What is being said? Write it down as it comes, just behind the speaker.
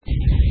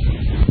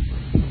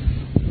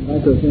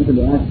direct our attention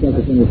to Acts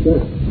chapter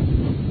 26.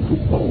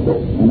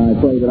 And I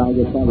pray that I'll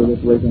get farther this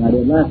week than I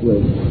did last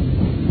week.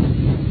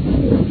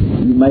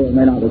 You may or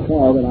may not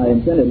recall that I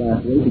intended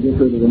last week to get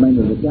through the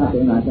remainder of the chapter,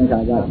 and I think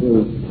I got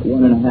through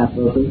 1.5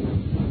 verses,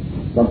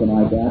 something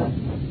like that.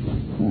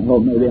 I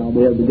hope maybe I'll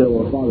be able to get a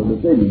little farther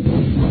this evening.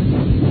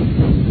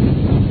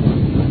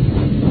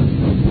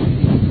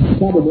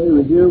 Probably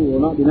review will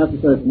not be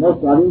necessary for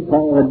most of you.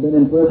 Paul had been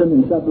in prison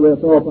in Caesarea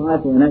Philippi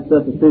for in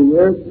excess of 2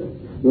 years.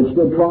 He had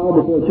stood trial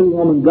before 2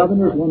 Roman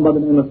governors, one by the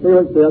name of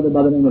Felix, the other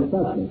by the name of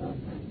Festus.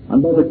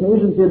 On both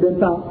occasions he had been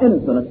found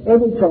innocent of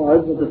every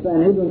charge that the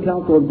Sanhedrin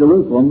Council of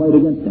Jerusalem laid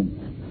against him.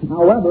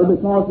 However,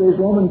 because these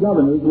Roman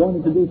governors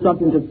wanted to do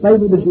something to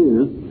favor the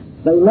Jews,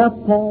 they left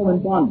Paul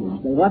in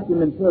bondage. They left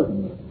him in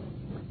prison.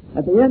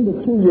 At the end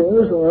of 2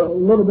 years, or a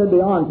little bit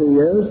beyond 2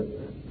 years,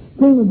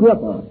 King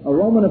Agrippa, a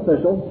Roman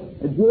official,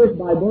 a Jewish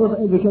by birth,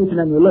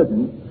 education, and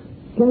religion,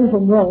 came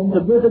from Rome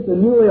to visit the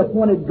newly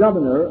appointed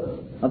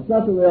governor of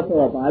Caesarea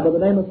Philippi by the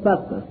name of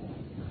Festus.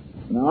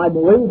 Now, I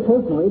believe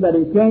personally that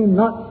he came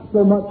not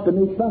so much to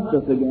meet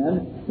Festus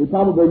again. He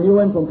probably knew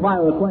him from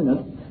prior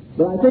acquaintance,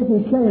 but I think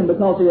he came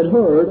because he had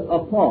heard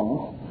of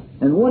Paul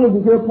and wanted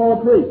to hear Paul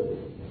preach.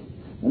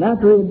 And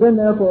after he had been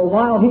there for a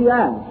while, he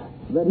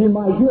asked that he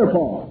might hear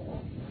Paul,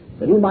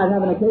 that he might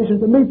have an occasion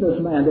to meet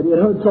this man that he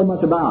had heard so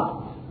much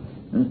about.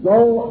 And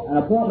so an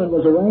appointment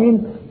was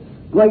arranged.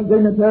 Great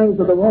dignitaries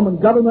of the Roman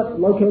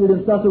government located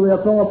in Caesarea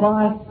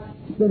Philippi,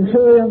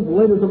 centurions,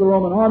 leaders of the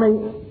Roman army,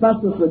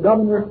 Festus the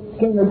governor,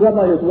 King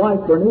Agrippa, his wife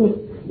Bernice,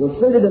 were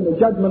seated in the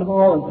judgment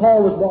hall, and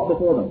Paul was brought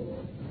before them.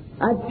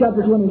 Acts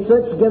chapter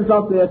 26 gives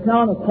us the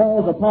account of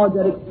Paul's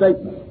apologetic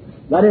statement.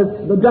 That is,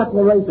 the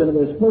declaration of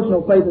his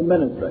personal faith and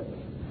ministry.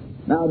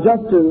 Now,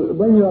 just to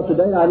bring you up to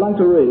date, I'd like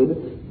to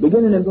read,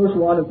 beginning in verse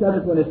 1 of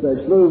chapter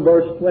 26 through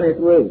verse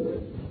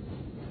 23.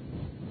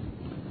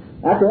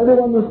 After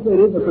everyone was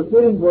seated, the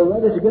proceedings were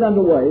ready to get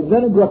underway.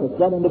 Then Agrippa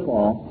said unto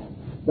Paul,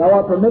 Thou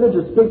art permitted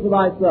to speak for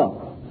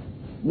thyself.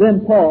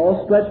 Then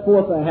Paul stretched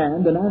forth a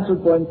hand and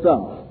answered for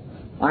himself.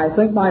 I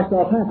think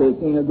myself happy,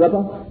 King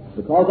Agrippa,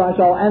 because I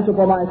shall answer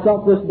for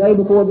myself this day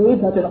before thee,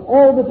 touching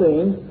all the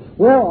things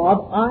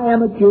whereof I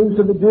am accused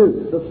of the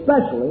Jews,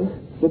 especially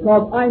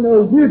because I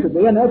know you to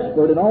be an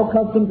expert in all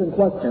customs and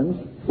questions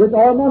which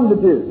are among the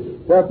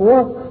Jews.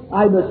 Wherefore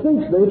I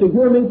beseech thee to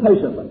hear me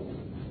patiently.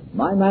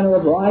 My manner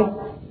of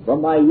life from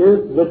my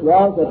youth, which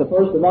was at the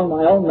first among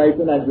my own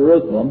nation at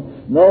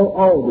Jerusalem, know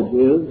all the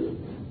Jews,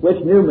 which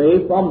knew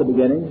me from the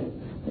beginning,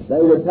 that they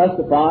would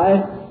testify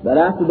that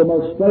after the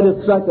most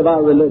straightest sect of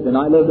our religion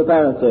I lived a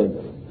Pharisee.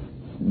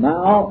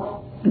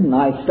 Now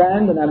I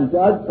stand and am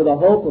judged for the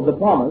hope of the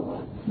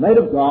promise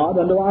made of God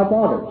unto our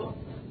fathers,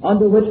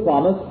 under which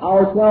promise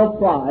our 12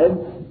 tribes,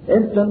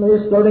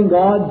 instantly serving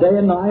God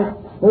day and night,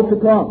 hope to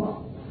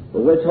come.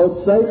 For which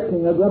hope's sake,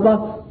 King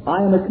Agrippa,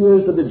 I am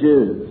accused of the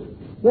Jews.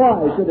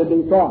 Why should it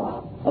be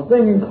thought a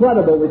thing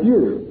incredible with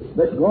you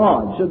that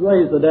God should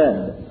raise the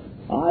dead?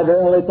 I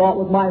verily thought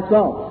with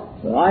myself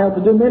that I ought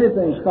to do many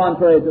things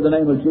contrary to the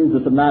name of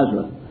Jesus of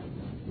Nazareth,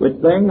 which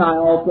thing I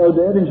also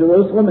did in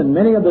Jerusalem, and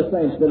many of the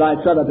saints did I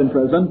shut up in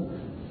prison,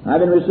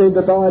 having received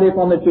authority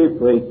from the chief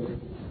priests.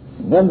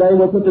 When they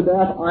were put to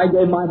death, I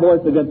gave my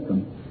voice against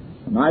them,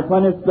 and I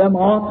punished them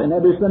off in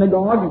every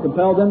synagogue and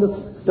compelled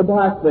them to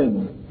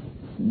blaspheme.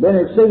 Been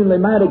exceedingly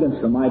mad against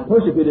them. I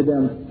persecuted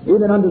them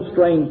even unto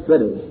strange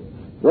cities.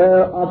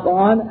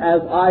 Whereupon,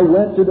 as I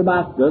went to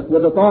Damascus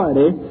with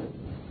authority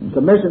and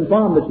commission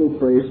from the chief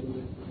priest,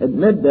 at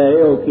midday,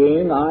 O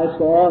king, I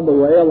saw on the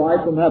way a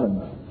light from heaven,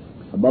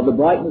 above the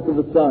brightness of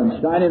the sun,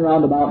 shining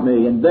round about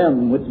me and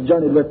them which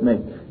journeyed with me.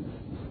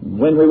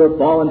 When we were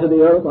fallen to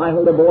the earth, I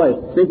heard a voice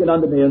speaking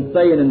unto me and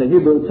saying in the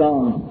Hebrew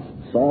tongue,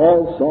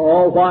 Saul,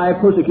 Saul, why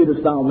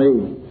persecutest thou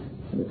me?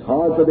 And it's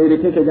hard for thee to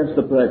kick against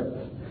the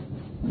pricks.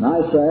 And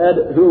I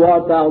said, Who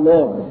art thou,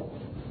 Lord?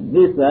 And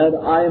he said,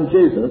 I am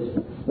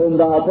Jesus, whom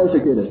thou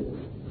persecutest.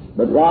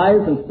 But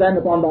rise and stand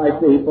upon thy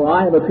feet, for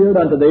I have appeared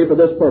unto thee for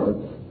this purpose,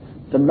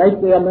 to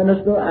make thee a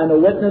minister and a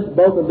witness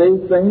both of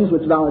these things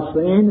which thou hast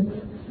seen,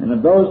 and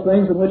of those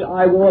things in which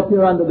I will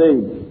appear unto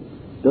thee,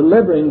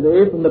 delivering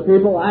thee from the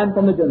people and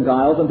from the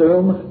Gentiles, unto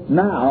whom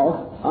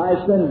now I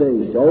send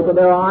thee, to open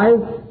their eyes,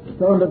 to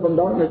turn them from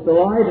darkness to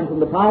light, and from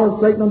the power of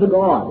Satan unto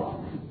God,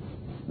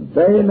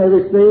 that they may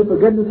receive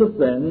forgiveness of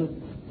sins,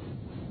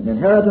 an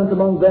inheritance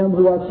among them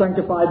who are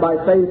sanctified by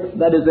faith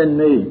that is in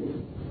me.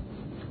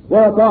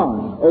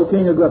 Whereupon, O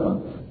King Agrippa,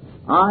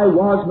 I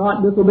was not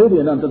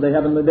disobedient unto the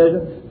heavenly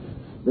vision,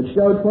 but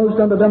showed first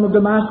unto them of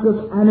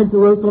Damascus and in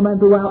Jerusalem and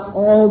throughout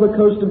all the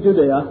coast of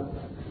Judea,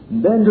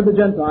 and then to the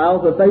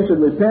Gentiles, that they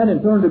should repent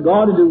and turn to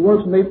God and do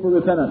works meet for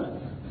repentance.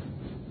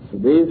 For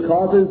these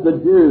causes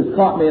the Jews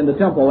caught me in the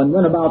temple and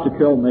went about to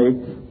kill me.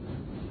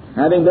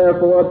 Having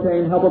therefore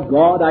obtained help of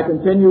God, I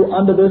continue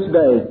unto this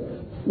day,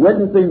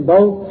 witnessing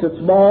both to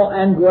small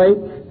and great,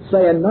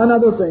 saying none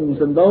other things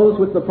than those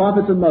which the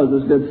prophets of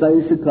Moses did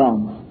say should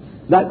come,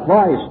 that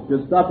Christ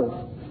should suffer,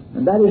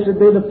 and that he should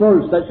be the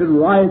first that should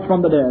rise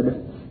from the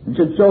dead, and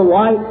should show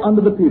light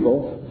unto the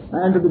people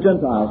and to the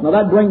Gentiles. Now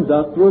that brings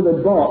us through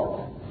the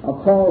book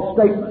of Paul's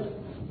statement.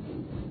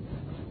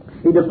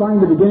 He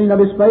defined the beginning of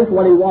his faith,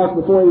 what he was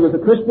before he was a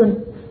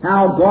Christian,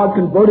 how God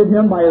converted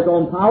him by His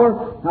own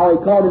power, how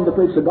He called him to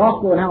preach the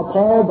gospel, and how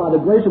Paul, by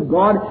the grace of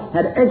God,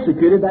 had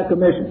executed that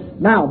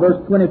commission. Now, verse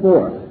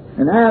 24.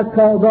 And as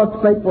Paul thus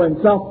spake for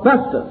himself,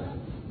 Festus,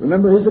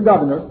 remember he's a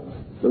governor,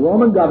 the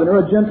Roman governor,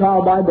 a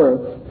Gentile by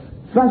birth,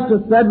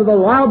 Festus said with a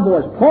loud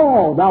voice,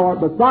 Paul, thou art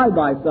beside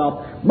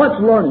thyself,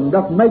 much learning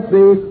doth make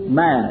thee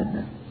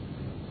mad.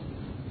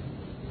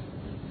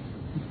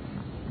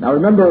 Now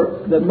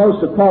remember that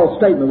most of Paul's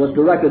statement was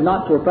directed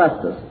not toward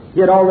Festus. He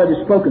had already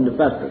spoken to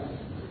Festus.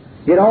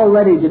 He had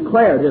already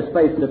declared his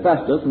faith to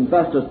Festus, and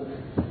Festus,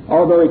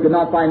 although he could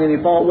not find any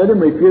fault with him,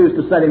 refused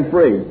to set him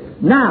free.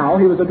 Now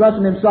he was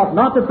addressing himself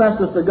not to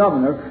Festus the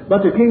governor,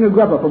 but to King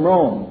Agrippa from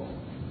Rome.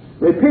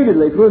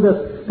 Repeatedly through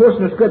this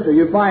portion of Scripture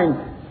you find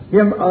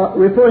him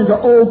referring to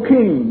O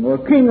King, or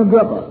King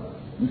Agrippa,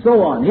 and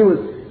so on. He was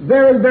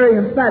very, very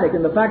emphatic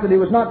in the fact that he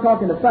was not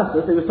talking to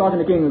Festus, he was talking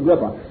to King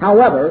Agrippa.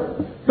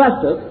 However,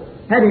 Festus,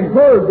 having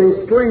heard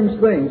these strange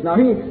things, now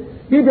he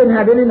didn't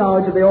have any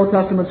knowledge of the Old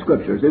Testament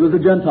Scriptures. He was a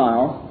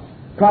Gentile,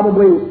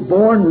 probably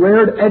born,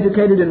 reared,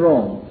 educated in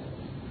Rome,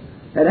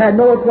 had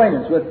no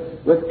acquaintance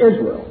with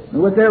Israel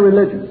and with their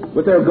religion,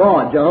 with their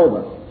God,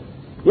 Jehovah.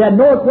 He had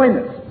no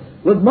acquaintance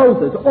with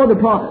Moses or the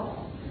prophets.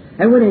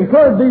 And when he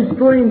heard these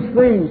strange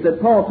things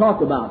that Paul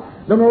talked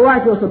about, the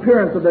miraculous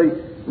appearance of the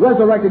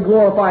resurrected,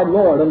 glorified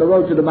Lord on the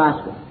road to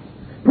Damascus,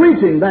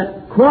 preaching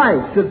that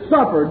Christ should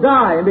suffer,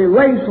 die, and be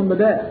raised from the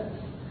dead,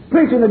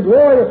 preaching the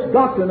glorious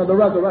doctrine of the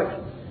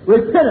resurrection,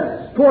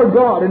 repentance toward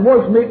God and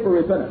works meet for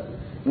repentance.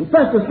 When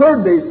Festus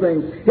heard these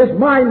things, his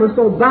mind was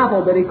so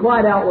baffled that he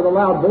cried out with a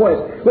loud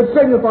voice, which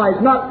signifies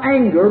not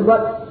anger,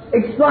 but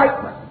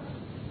excitement.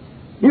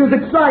 He was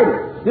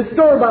excited,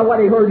 disturbed by what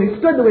he heard, and he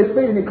stood to his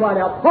feet and he cried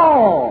out,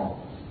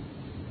 Paul,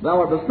 thou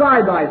art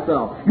beside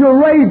thyself. You're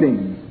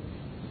raving.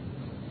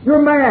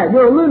 You're mad.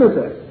 You're a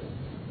lunatic.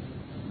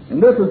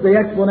 And this is the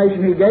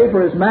explanation he gave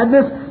for his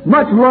madness.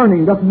 Much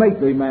learning doth make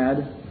thee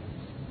mad.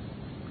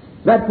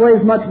 That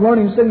phrase, much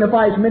learning,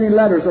 signifies many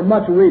letters or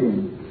much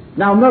reading.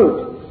 Now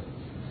note,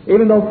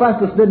 even though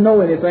Festus didn't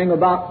know anything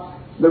about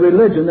the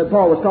religion that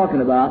Paul was talking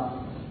about,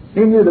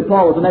 he knew that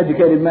Paul was an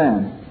educated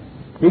man.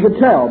 He could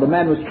tell the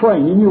man was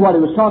trained. He knew what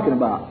he was talking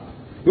about.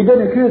 He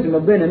didn't accuse him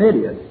of being an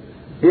idiot.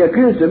 He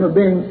accused him of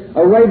being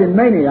a raving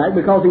maniac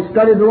because he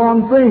studied the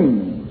wrong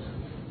things.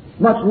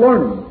 Much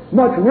learning,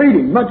 much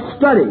reading, much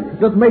study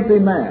does make thee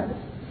mad.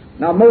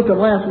 Now, most of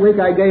last week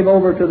I gave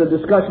over to the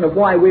discussion of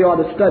why we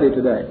ought to study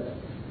today.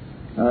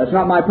 It's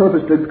not my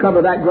purpose to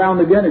cover that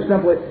ground again,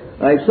 except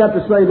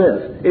to say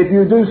this. If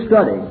you do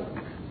study,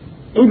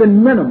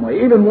 even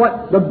minimally, even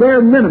the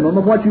bare minimum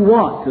of what you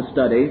want to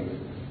study,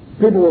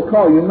 people will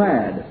call you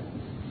mad.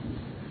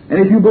 And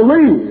if you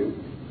believe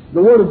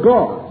the Word of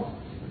God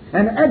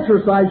and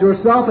exercise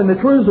yourself in the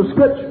truths of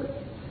Scripture,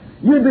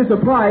 you'd be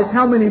surprised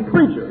how many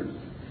preachers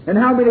and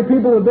how many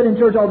people who have been in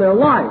church all their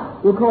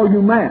life will call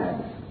you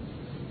mad.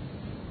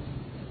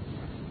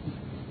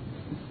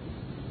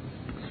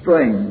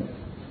 Strange.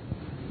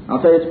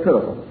 I'll say it's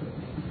pitiful.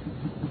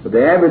 But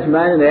the average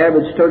man in the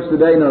average church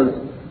today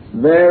knows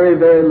very,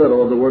 very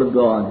little of the Word of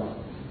God.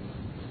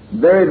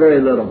 Very, very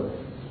little.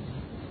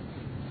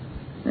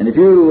 And if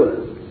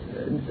you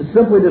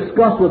simply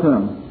discuss with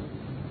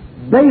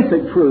him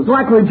basic truths,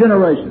 like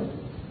regeneration,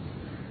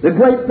 the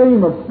great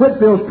theme of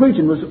Whitfield's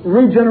preaching was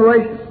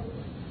regeneration.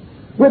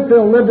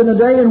 Whitfield lived in a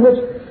day in which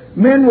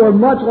men were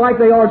much like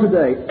they are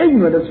today,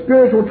 ignorant of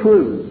spiritual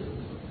truths.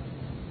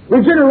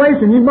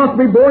 Regeneration, you must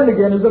be born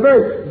again, is the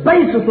very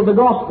basis of the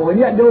gospel. And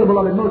yet, dearly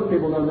beloved, most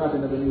people know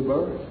nothing of the new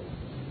birth.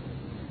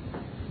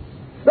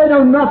 They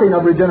know nothing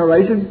of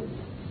regeneration.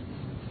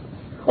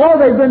 All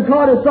they've been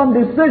taught is some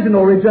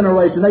decisional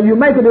regeneration, that you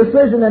make a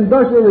decision and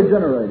thus you're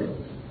regenerated.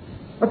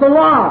 That's a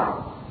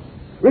lie.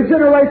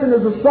 Regeneration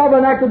is a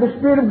sovereign act of the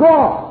Spirit of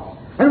God.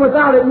 And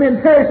without it,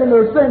 men perish in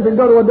their sins and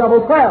go to a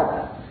double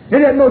hell. And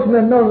yet most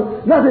men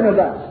know nothing of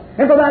that.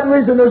 And for that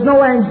reason, there's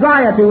no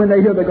anxiety when they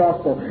hear the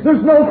gospel.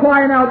 There's no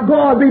crying out,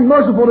 God, be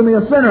merciful to me,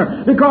 a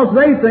sinner, because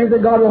they think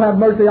that God will have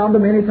mercy on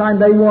them anytime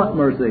they want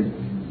mercy.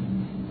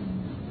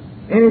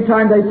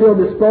 Anytime they feel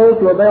disposed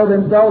to avail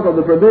themselves of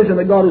the provision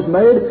that God has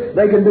made,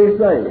 they can be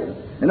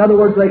saved. In other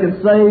words, they can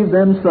save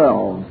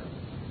themselves.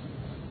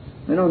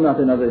 They know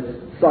nothing of the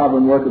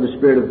sovereign work of the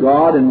Spirit of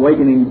God in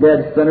awakening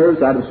dead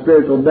sinners out of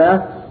spiritual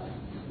death.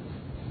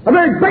 A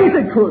very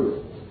basic truth.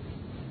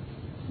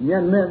 And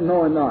yet men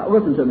know it not.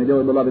 Listen to me,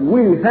 dearly beloved.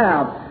 We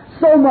have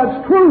so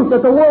much truth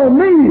that the world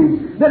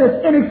needs that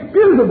it's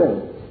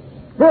inexcusable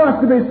for us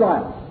to be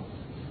silent.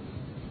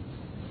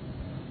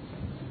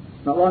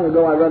 Not long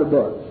ago I read a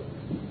book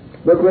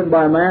written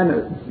by a man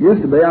that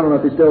used to be, I don't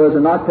know if he still is or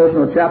not,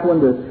 personal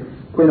chaplain to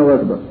Queen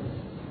Elizabeth.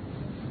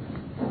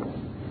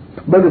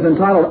 The book is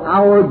entitled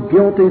Our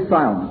Guilty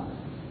Silence.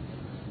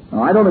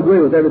 Now, I don't agree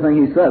with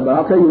everything he said, but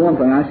I'll tell you one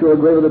thing, I sure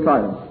agree with the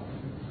title.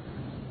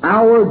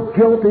 Our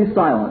Guilty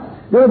Silence.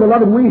 Dear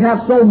beloved, we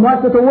have so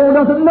much that the world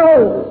doesn't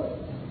know.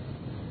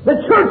 The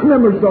church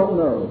members don't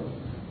know.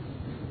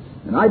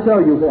 And I tell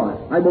you what,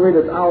 I believe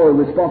it's our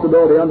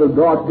responsibility under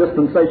God's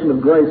dispensation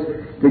of grace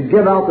to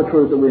give out the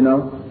truth that we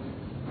know.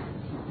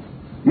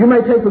 You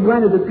may take for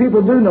granted that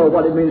people do know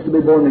what it means to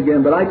be born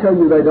again, but I tell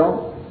you they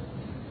don't.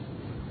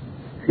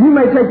 You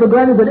may take for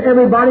granted that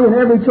everybody in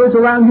every church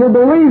around here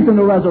believes in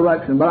the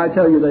resurrection, but I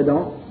tell you they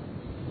don't.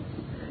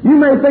 You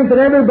may think that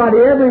everybody,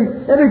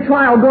 every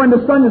child going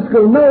to Sunday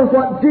school knows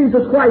what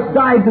Jesus Christ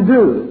died to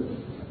do,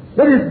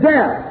 that His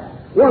death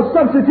was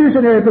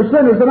substitutionary for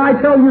sinners, and I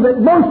tell you that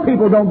most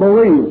people don't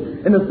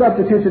believe in the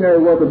substitutionary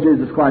work of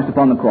Jesus Christ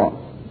upon the cross.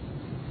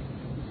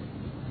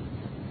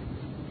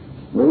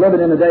 We're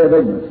living in a day of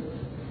ignorance.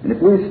 And if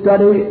we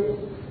study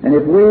and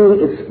if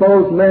we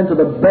expose men to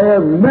the bare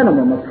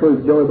minimum of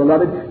truth, dearly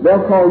beloved,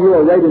 they'll call you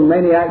a raving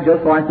maniac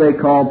just like they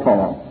called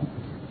Paul.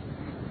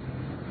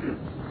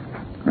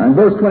 And in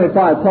verse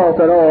 25, Paul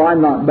said, "Oh,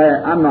 I'm not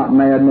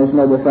mad, most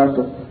noble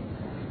Festus,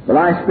 but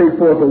I speak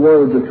forth the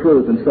words of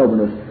truth and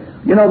soberness."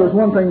 You know, there's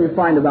one thing you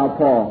find about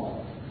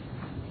Paul.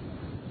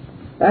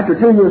 After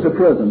 2 years of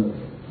prison,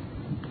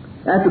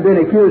 after being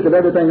accused of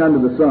everything under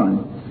the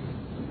sun,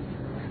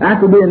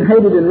 after being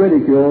hated and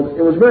ridiculed,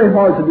 it was very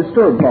hard to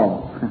disturb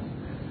Paul.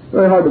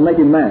 Very hard to make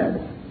him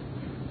mad.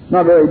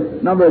 Not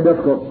very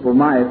difficult for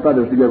my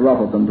feathers to get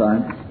ruffled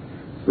sometimes.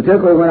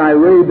 Particularly when I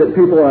read that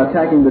people are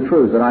attacking the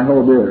truth that I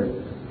hold dear.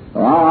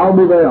 Well, I'll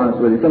be very honest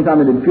with you.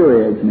 Sometimes it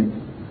infuriates me.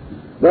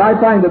 But I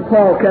find that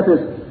Paul kept his,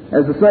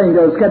 as the saying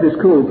goes, kept his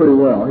cool pretty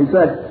well. He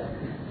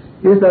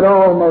said,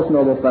 "Oh, most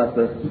noble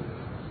Festus,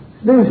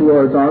 these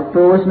words aren't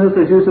foolishness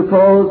as you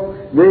suppose.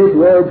 These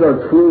words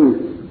are truth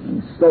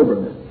and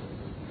soberness."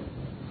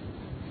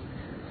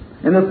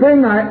 And the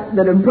thing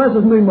that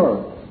impresses me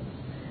most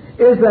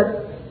is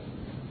that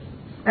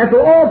after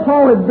all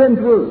Paul had been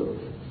through,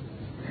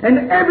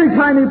 and every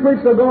time he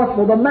preached the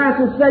gospel, the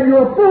masses said,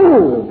 "You're a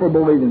fool for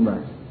believing that."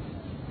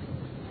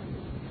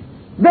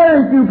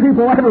 Very few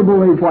people ever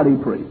believed what he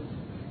preached.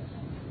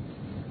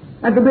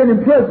 After being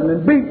imprisoned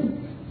and beaten,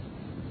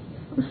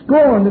 and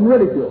scorned and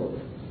ridiculed.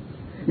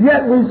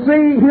 Yet we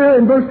see here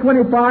in verse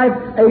 25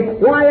 a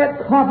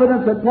quiet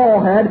confidence that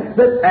Paul had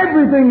that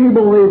everything he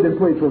believed and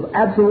preached was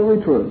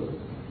absolutely true.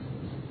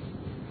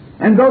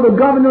 And though the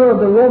governor of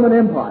the Roman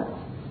Empire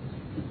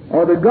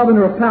or the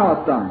governor of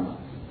Palestine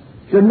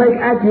should make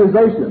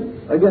accusations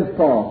against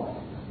Paul,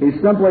 he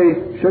simply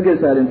shook his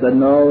head and said,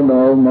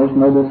 "No, most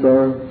noble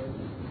sir,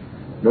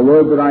 the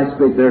words that I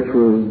speak, they're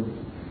true.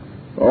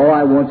 Oh,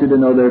 I want you to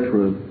know they're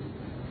true.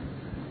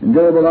 And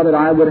dear beloved,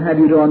 I would have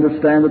you to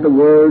understand that the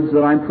words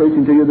that I'm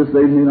preaching to you this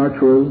evening are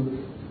true.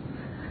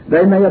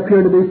 They may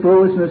appear to be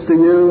foolishness to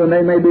you, and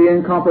they may be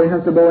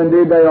incomprehensible,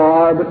 indeed they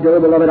are, but dear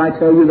beloved, I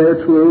tell you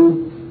they're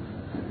true.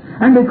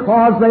 And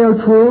because they are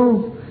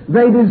true,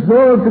 they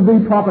deserve to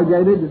be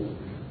propagated.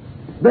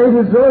 They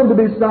deserve to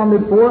be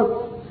sounded forth,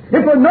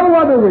 if for no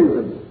other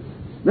reason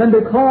than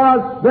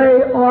because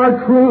they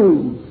are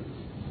true."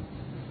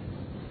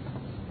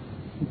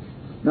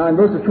 Now in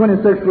verses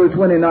 26 through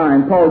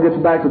 29, Paul gets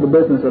back to the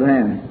business at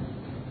hand.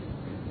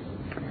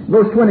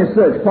 Verse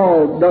 26,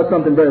 Paul does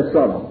something very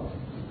subtle.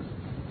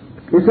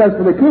 He says,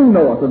 "For the king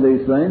knoweth of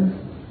these things,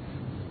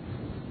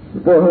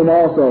 before whom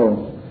also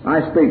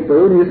I speak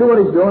food." You see what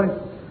he's doing?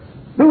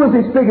 Who was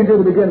he speaking to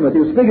begin with? He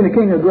was speaking to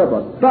King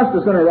Agrippa.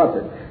 Festus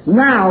interrupted.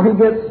 Now he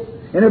gets,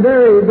 in a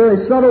very,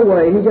 very subtle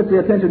way, he gets the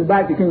attention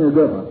back to King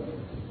Agrippa.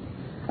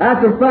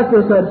 After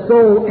Festus had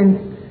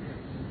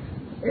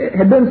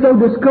been so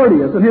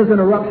discourteous in his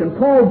interruption,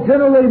 Paul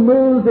generally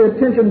moves the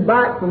attention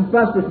back from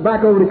Festus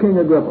back over to King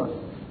Agrippa.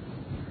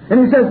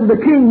 And he says, "The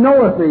king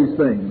knoweth these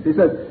things." He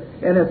says,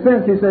 in a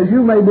sense, he says,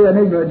 "You may be an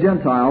ignorant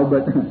Gentile,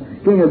 but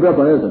King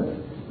Agrippa isn't.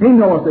 He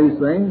knoweth these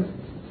things.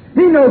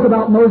 He knows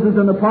about Moses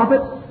and the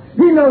prophets.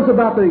 He knows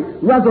about the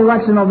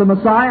resurrection of the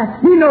Messiah.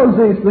 He knows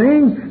these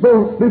things,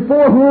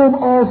 before whom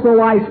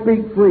also I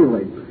speak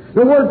freely."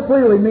 The word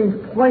freely means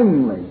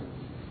plainly.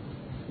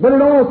 But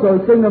it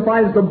also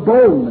signifies the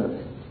boldness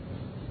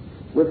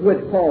with which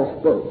Paul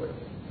spoke.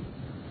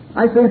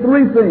 I see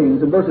three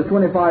things in verses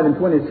 25 and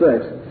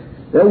 26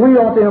 that we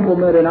ought to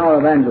implement in our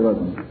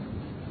evangelism.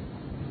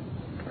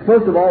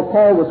 First of all,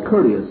 Paul was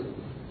courteous.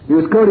 He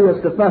was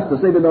courteous to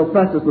Festus, even though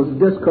Festus was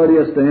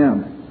discourteous to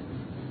him.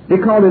 He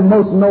called him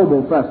most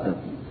noble Festus.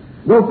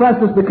 Though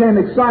Festus became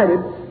excited,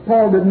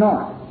 Paul did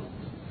not.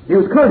 He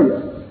was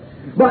courteous.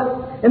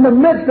 But in the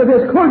midst of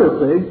his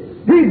courtesy,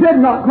 he did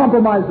not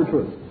compromise the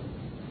truth.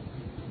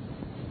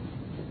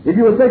 If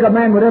you would think a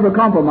man would ever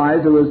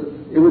compromise,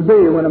 it would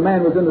be when a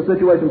man was in the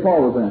situation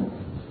Paul was in.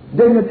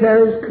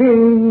 Dignitaries,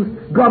 kings,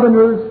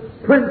 governors,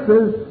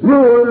 princes,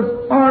 rulers,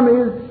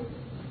 armies.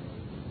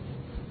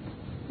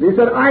 He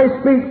said, "I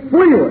speak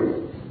freely,"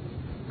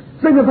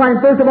 signifying,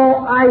 first of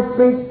all, I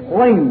speak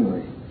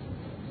plainly,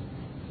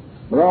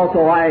 but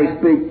also I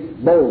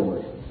speak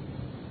boldly.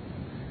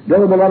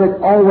 Dear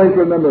beloved, always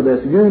remember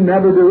this. You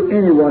never do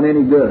anyone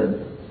any good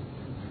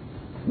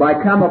by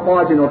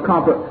camouflaging or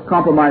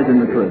compromising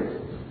the truth.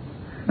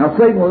 Now,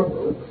 Satan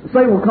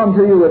will come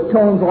to you with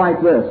tones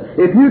like this.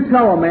 If you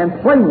tell a man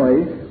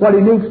plainly what he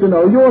needs to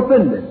know, you're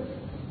offended.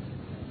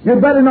 You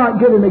better not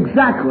give him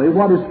exactly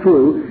what is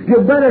true.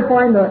 You better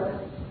find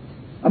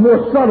a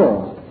more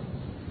subtle,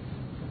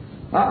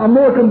 a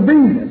more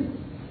convenient,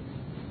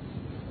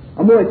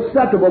 a more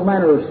acceptable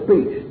manner of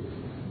speech.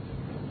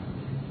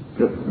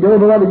 Dear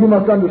beloved, you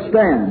must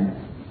understand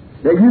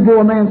that you do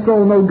a man's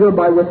soul no good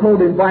by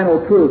withholding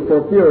vital truth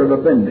for fear of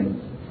offending.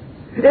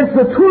 It's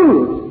the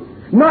truth,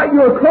 not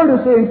your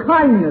courtesy and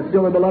kindness,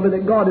 dear beloved,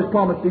 that God has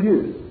promised to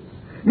use.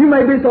 You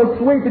may be so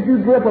sweet that you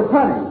drip a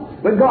penny,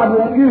 but God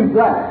won't use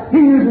that. He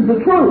uses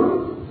the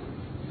truth.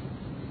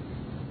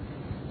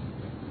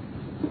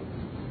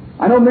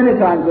 I know many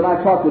times when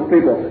I talk with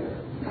people,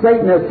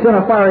 Satan has sent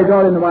a fiery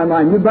dart into my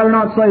mind. You better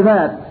not say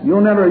that.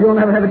 You'll never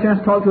have a chance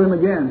to talk to him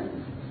again.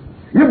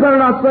 You better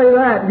not say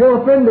that.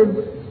 You're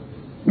offended.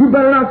 You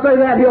better not say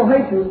that. He'll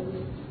hate you.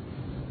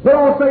 But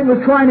all Satan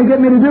was trying to get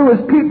me to do is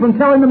keep from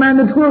telling the man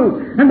the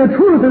truth. And the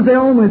truth is the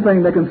only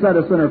thing that can set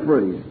a sinner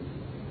free.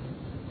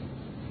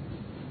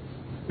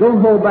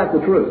 Don't hold back the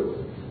truth.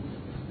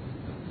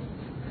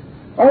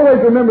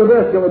 Always remember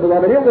this, dear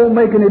beloved. It won't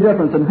make any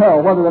difference in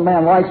hell whether the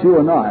man likes you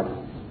or not.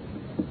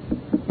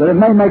 But it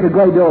may make a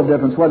great deal of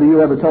difference whether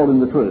you ever told him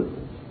the truth.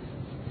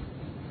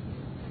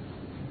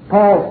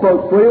 Paul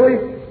spoke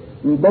freely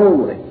and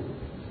boldly.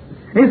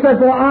 He said,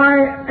 "For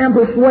I am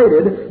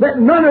persuaded that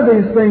none of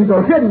these things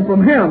are hidden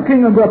from him,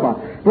 King Agrippa,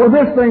 for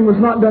this thing was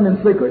not done in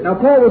secret." Now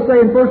Paul was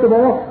saying, first of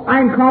all, I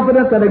am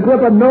confident that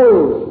Agrippa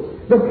knows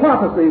the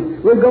prophecies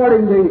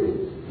regarding the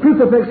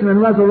crucifixion and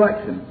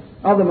resurrection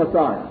of the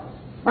Messiah.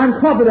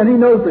 I'm confident he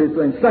knows these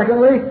things.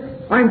 Secondly,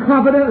 I'm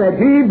confident that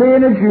he,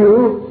 being a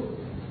Jew,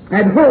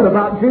 had heard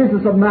about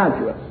Jesus of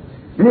Nazareth,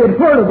 and he had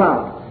heard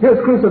about his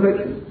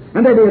crucifixion,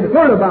 and that he had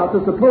heard about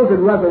the supposed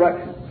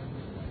resurrection.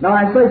 Now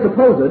I say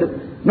supposed,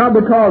 not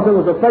because it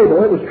was a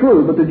fable, it was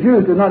true, but the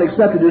Jews did not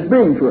accept it as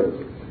being true.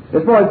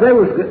 As far as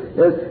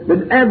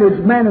the average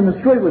man in the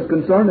street was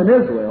concerned in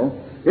Israel,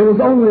 it was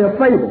only a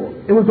fable.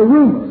 It was a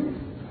rumor.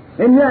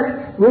 And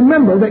yet,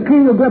 remember that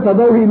King Agrippa,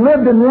 though he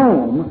lived in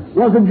Rome,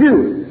 was a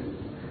Jew.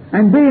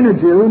 And being a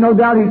Jew, no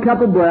doubt he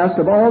kept abreast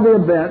of all the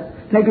events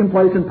taking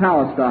place in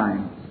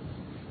Palestine.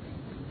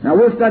 Now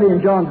we're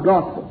studying John's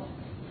Gospel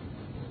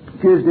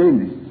Tuesday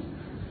evening.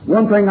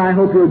 One thing I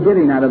hope you're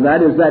getting out of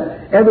that is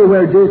that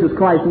everywhere Jesus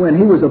Christ went,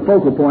 he was the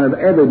focal point of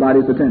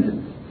everybody's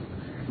attention.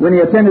 When he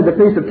attended the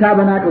Feast of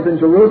Tabernacles in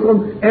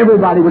Jerusalem,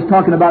 everybody was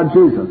talking about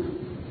Jesus.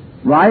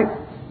 Right?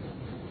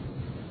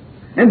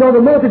 And though the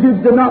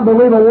multitudes did not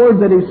believe a word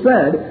that he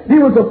said, he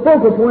was the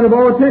focal point of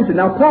all attention.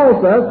 Now Paul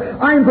says,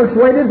 I am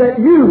persuaded that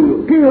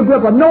you, King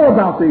Agrippa, know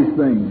about these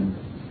things.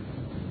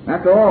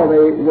 After all,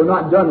 they were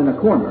not done in a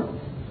corner,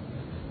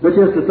 which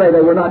is to say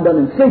they were not done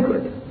in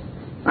secret.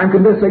 I'm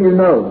convinced that you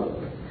know.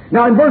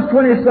 Now in verse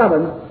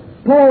 27,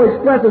 Paul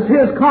expresses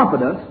his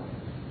confidence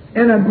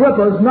in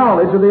Agrippa's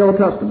knowledge of the Old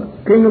Testament.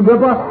 King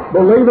Agrippa,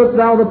 believest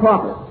thou the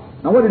prophet?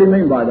 Now what did he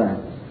mean by that?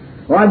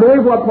 Well, I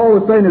believe what Paul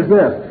was saying is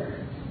this.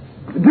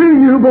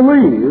 Do you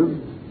believe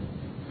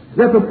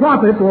that the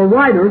prophets or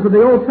writers of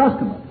the Old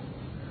Testament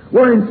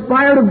were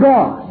inspired of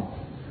God,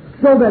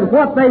 so that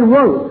what they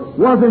wrote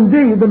was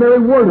indeed the very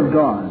Word of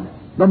God,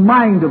 the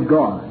mind of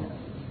God?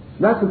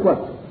 That's the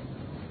question.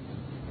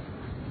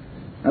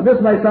 Now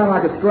this may sound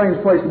like a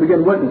strange place to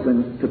begin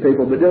witnessing to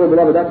people, but dearly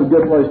beloved, that's a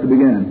good place to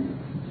begin.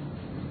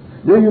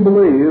 Do you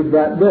believe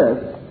that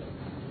this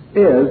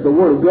is the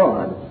Word of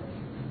God?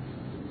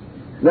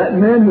 That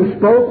men who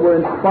spoke were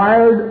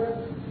inspired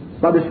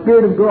by the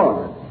Spirit of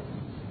God.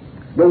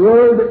 The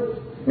word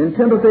in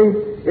Timothy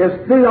is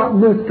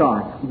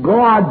theopneustos,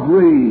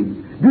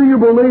 God-breathed. Do you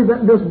believe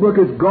that this book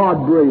is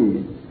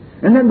God-breathed?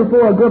 And then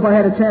before Agrippa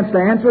had a chance to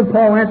answer,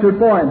 Paul answered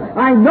for him.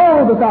 I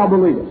know that thou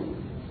believest.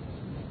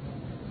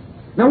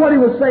 Now what he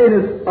was saying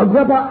is,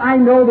 Agrippa, I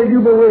know that you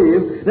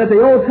believe that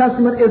the Old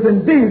Testament is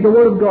indeed the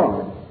Word of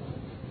God.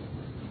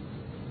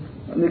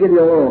 Let me give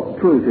you a little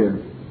truth here.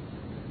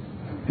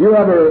 If you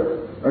ever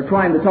are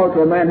trying to talk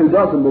to a man who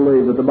doesn't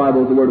believe that the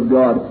Bible is the Word of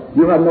God,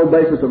 you have no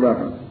basis of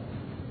reference.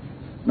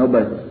 No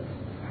basis.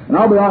 And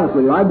I'll be honest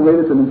with you, I believe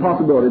it's an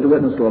impossibility to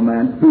witness to a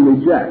man who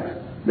rejects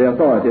the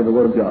authority of the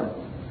Word of God.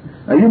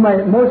 Now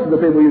most of the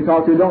people you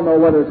talk to don't know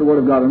whether it's the Word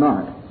of God or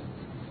not.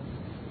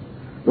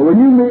 But when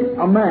you meet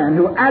a man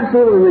who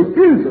absolutely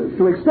refuses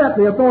to accept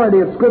the authority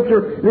of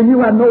Scripture, then you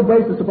have no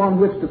basis upon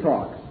which to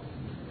talk.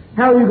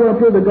 How are you going to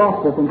prove the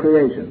gospel from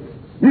creation?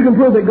 You can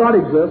prove that God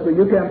exists, but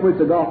you can't preach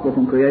the gospel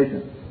from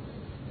creation.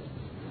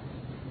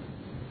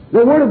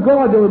 The Word of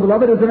God, dear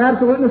beloved, is an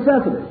absolute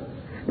necessity.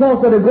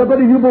 Paul said, Agrippa,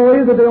 do you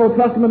believe that the Old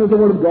Testament is the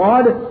Word of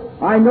God?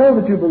 I know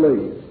that you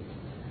believe.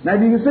 Now,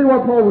 do you see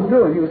what Paul was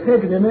doing? He was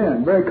hedging him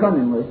in very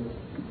cunningly.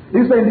 He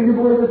was saying, do you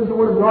believe this is the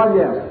Word of God?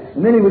 Yes.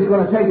 And then he was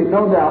going to take it,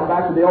 no doubt,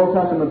 back to the Old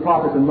Testament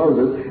prophets and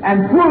Moses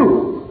and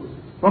prove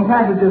from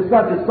passages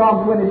such as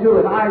Psalm 22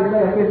 and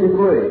Isaiah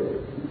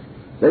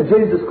 53 that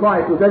Jesus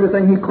Christ was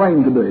everything he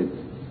claimed to be.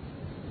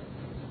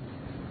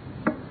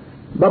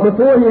 But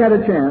before he had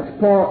a chance,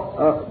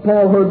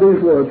 Paul heard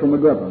these words from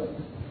Agrippa.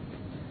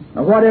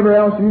 Now, whatever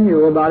else you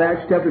knew about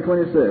Acts chapter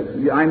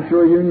 26, I'm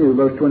sure you knew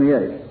verse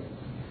 28.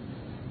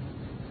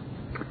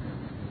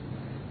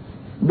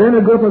 Then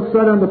Agrippa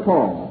said unto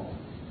Paul,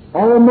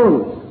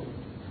 Almost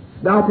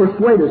thou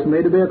persuadest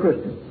me to be a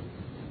Christian.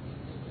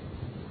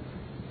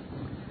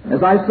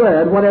 As I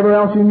said, whatever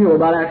else you knew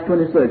about Acts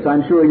 26,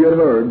 I'm sure you had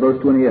heard,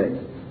 verse 28.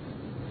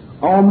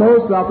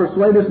 Almost thou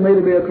persuadest me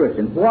to be a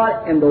Christian.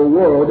 What in the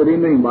world did he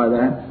mean by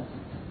that?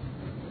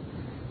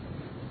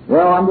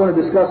 Well, I'm going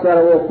to discuss that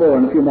a little further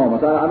in a few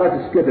moments. I'd like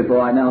to skip it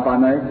for right now, if I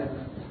may.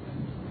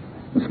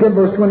 Skip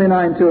verse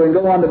 29 too and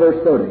go on to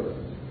verse 30.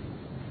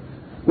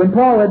 When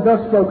Paul had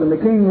thus spoken, the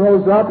king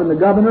rose up, and the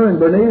governor, and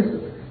Bernice,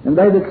 and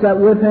they that sat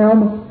with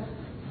him.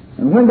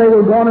 And when they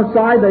were gone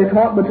aside, they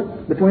talked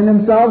between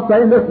themselves,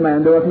 saying, This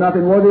man doeth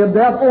nothing worthy of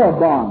death or of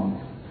bonds.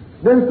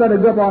 Then said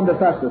Agrippa unto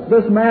Festus,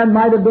 This man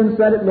might have been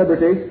set at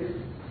liberty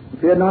if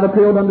he had not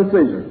appealed unto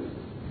Caesar.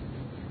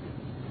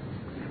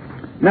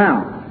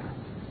 Now,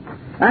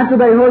 after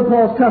they heard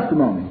Paul's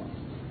testimony,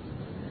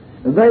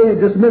 they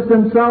dismissed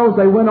themselves,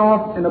 they went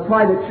off in a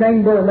private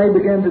chamber, and they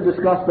began to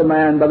discuss the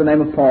man by the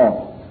name of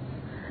Paul.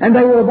 And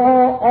they were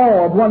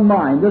all of one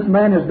mind. This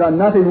man has done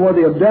nothing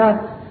worthy of death.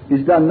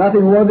 He's done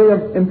nothing worthy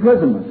of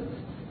imprisonment.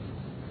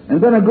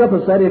 And then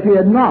Agrippa said if he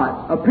had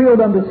not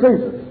appealed unto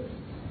Caesar,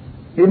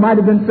 he might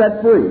have been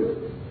set free.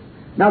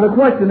 Now the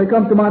question that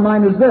comes to my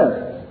mind is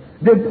this.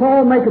 Did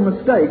Paul make a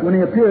mistake when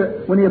he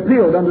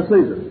appealed unto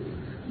Caesar?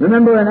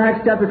 Remember in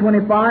Acts chapter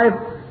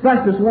 25,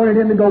 Festus wanted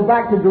him to go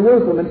back to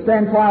Jerusalem and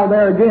stand trial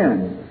there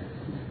again.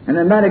 And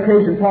on that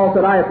occasion Paul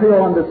said, I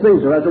appeal unto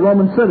Caesar. As a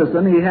Roman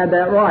citizen, he had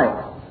that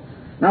right.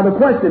 Now the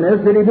question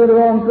is, did he do the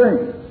wrong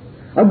thing?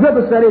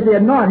 Agrippa said if he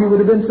had not, he would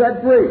have been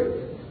set free.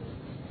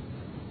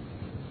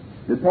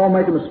 Did Paul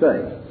make a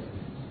mistake?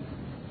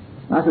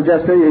 I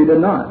suggest to you he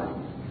did not.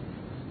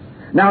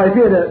 Now if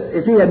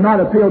he had not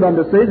appealed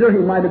unto Caesar,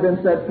 he might have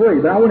been set free.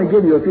 But I want to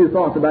give you a few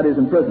thoughts about his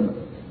imprisonment.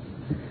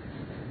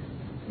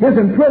 His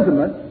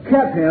imprisonment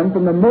kept him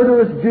from the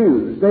murderous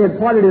Jews. They had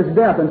plotted his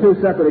death on 2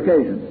 separate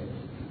occasions.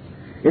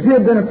 If he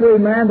had been a free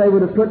man, they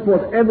would have put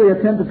forth every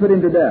attempt to put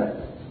him to death.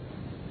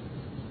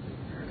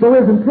 So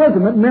his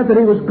imprisonment meant that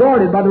he was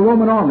guarded by the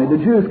Roman army.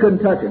 The Jews couldn't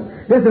touch him.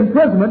 His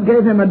imprisonment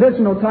gave him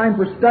additional time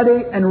for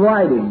study and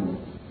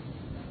writing.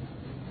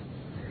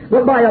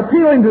 But by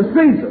appealing to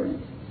Caesar,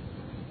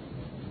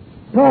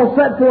 Paul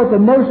set forth the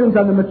motions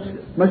and the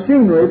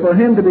machinery for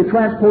him to be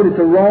transported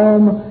to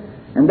Rome,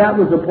 and that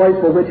was the place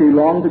for which he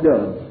longed to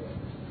go.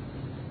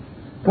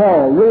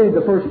 Paul, read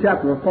the first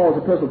chapter of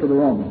Paul's epistle to the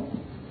Romans.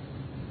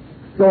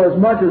 So as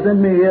much as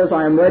in me is,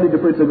 I am ready to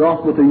preach the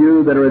gospel to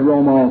you that are at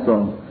Rome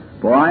also.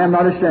 For I am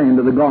not ashamed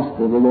of the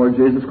gospel of the Lord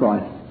Jesus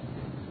Christ.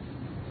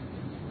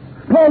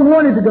 Paul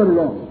wanted to go to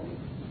Rome.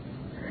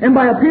 And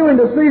by appealing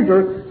to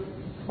Caesar,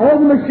 all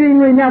the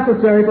machinery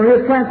necessary for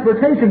his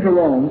transportation to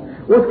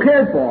Rome was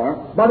cared for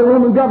by the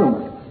Roman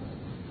government.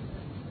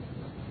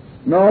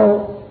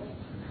 No,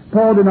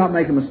 Paul did not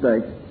make a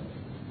mistake,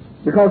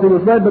 because he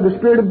was led by the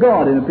Spirit of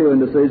God in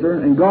appealing to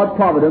Caesar, and God's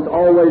providence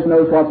always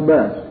knows what's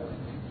best.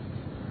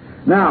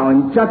 Now,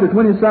 in chapter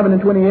 27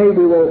 and 28,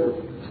 we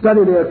will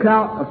study the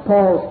account of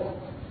Paul's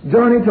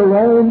journey to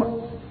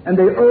Rome and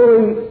the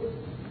early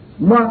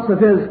months of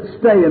his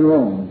stay in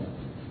Rome.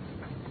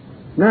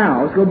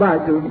 Now, let's go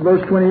back to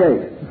verse 28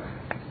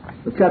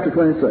 of chapter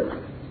 26.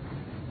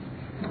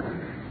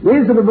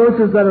 These are the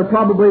verses that are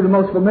probably the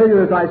most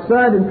familiar, as I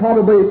said, and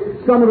probably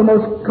some of the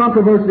most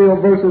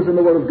controversial verses in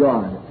the Word of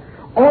God.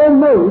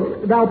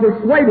 Almost thou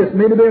persuadest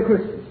me to be a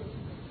Christian.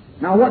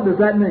 Now, what does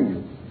that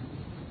mean?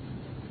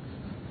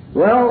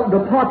 Well,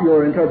 the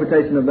popular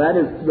interpretation of that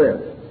is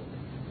this.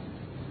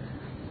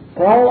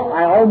 Paul,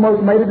 I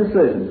almost made a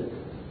decision.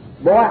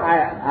 Boy,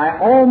 I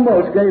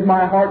almost gave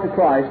my heart to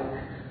Christ,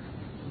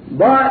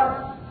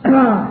 but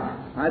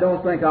I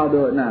don't think I'll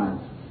do it now.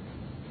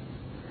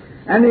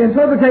 And the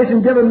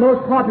interpretation given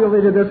most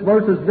popularly to this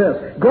verse is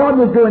this. God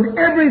was doing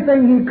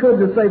everything He could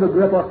to save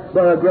Agrippa,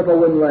 but Agrippa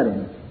wouldn't let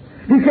Him.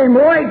 He came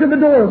right to the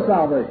door of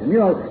salvation,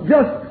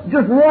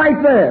 just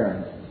right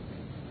there.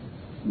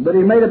 But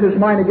he made up his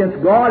mind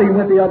against God, he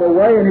went the other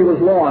way, and he was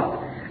lost.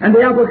 And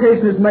the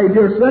application is made,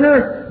 dear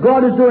sinner,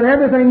 God is doing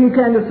everything He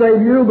can to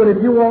save you, but if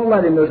you won't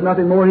let Him, there's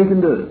nothing more He can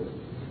do.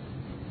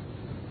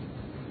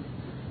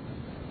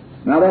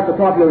 Now that's a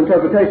popular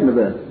interpretation of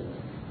this.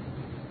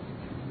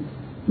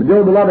 But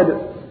dear beloved,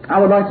 I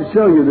would like to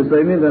show you this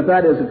evening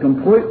that is a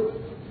complete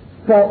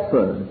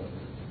falsehood.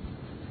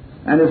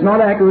 And it's not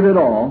accurate at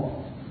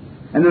all.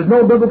 And there's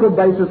no biblical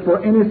basis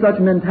for any such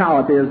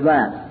mentality as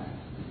that.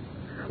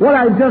 What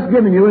I've just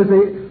given you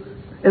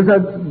is a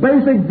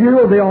basic view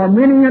of the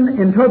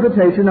Arminian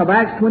interpretation of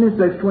Acts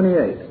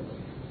 26:28.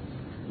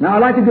 Now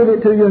I'd like to give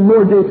it to you in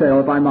more detail,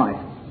 if I might.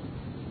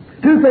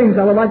 Two things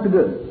I would like to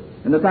do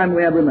in the time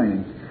we have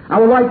remaining. I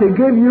would like to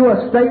give you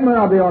a statement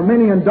of the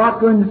Arminian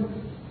doctrine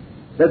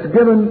that's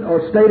given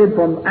or stated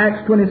from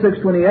Acts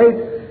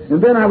 26:28,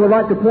 and then I would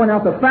like to point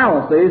out the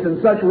fallacies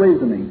in such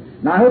reasoning.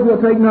 Now I hope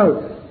you'll take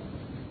notes,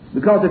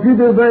 because if you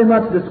do very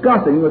much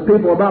discussing with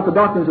people about the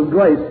doctrines of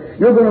grace,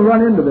 you're going to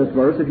run into this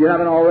verse if you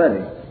haven't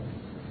already.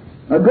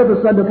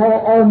 Agrippa said to Paul,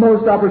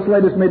 almost thou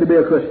persuadest me to be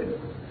a Christian.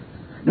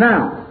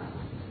 Now,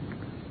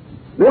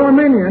 The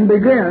Arminian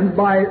begins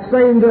by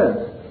saying this.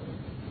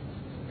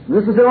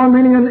 This is the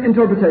Arminian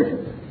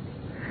interpretation.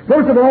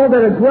 First of all,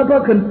 that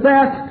Agrippa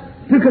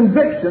confessed to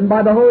conviction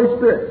by the Holy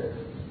Spirit.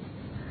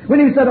 When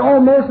he said,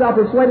 almost thou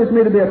persuadest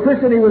me to be a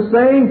Christian, he was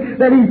saying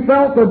that he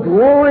felt the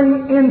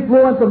drawing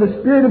influence of the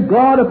Spirit of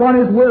God upon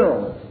his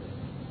will.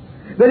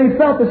 That he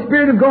felt the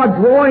Spirit of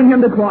God drawing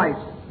him to Christ.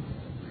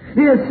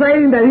 He is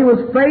saying that he was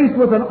faced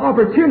with an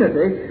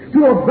opportunity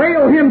to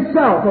avail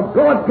himself of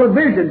God's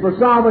provision for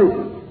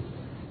salvation.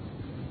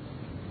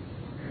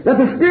 That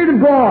the Spirit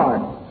of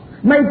God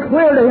made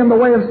clear to him the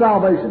way of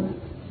salvation.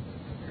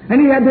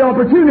 And he had the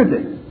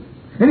opportunity.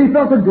 And he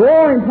felt the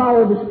drawing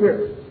power of the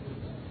Spirit.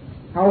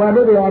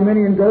 However, the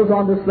Arminian goes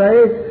on to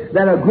say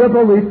that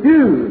Agrippa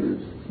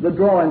refused the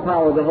drawing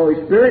power of the Holy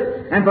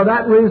Spirit, and for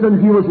that reason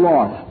he was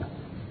lost.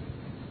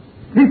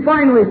 He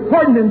finally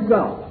hardened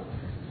himself,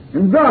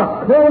 and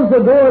thus closed the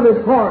door of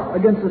his heart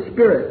against the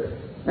Spirit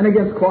and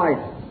against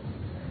Christ.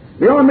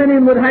 The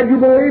Arminian would have you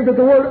believe that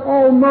the word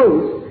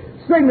almost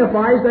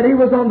signifies that he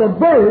was on the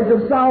verge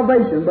of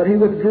salvation, but he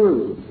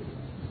withdrew.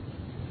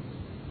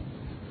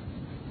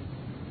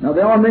 Now,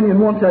 the Arminian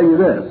won't tell you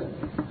this,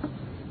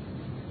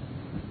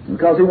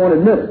 because he won't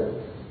admit it.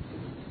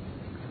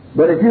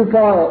 But if you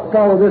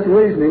follow this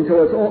reasoning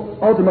to its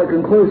ultimate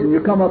conclusion, you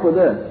come up with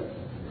this.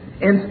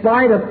 In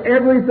spite of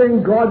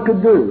everything God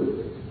could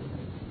do,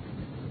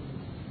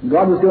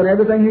 God was doing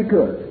everything He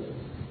could,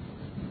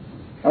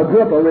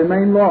 Agrippa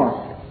remained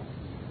lost.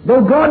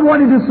 Though God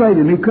wanted to save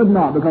him, He could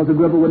not, because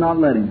Agrippa would not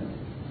let him.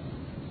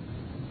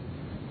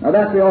 Now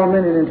that's the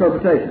Arminian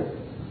interpretation.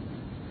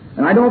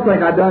 And I don't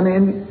think I've done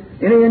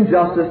any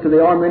injustice to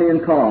the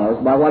Arminian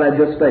cause by what I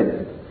just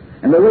stated.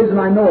 And the reason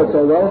I know it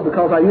so well is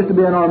because I used to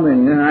be an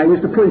Arminian and I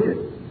used to preach it.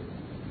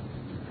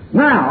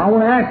 Now, I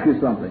want to ask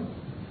you something.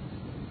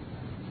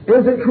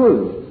 Is it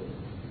true?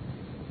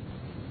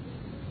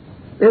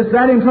 Is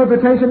that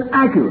interpretation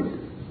accurate?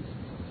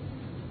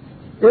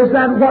 Is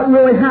that what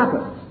really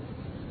happened?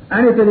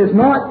 And if it is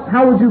not,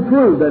 how would you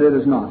prove that it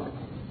is not?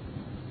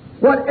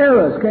 What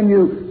errors can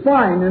you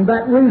find in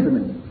that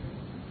reasoning?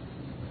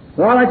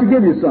 Well, I'd like to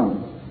give you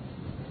some.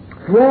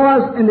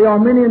 Flaws in the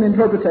Arminian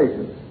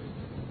interpretation.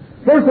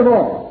 First of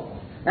all,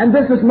 and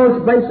this is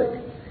most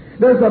basic,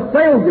 there's a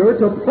failure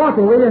to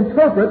properly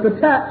interpret the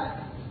text.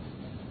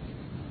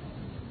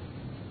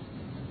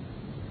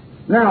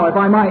 Now, if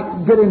I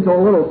might get into a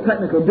little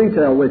technical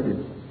detail with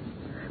you.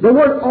 The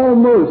word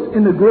almost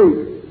in the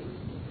Greek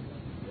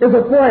is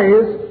a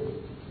phrase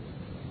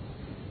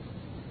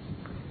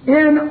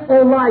in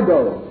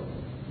oligo.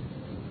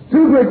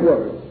 Two Greek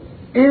words.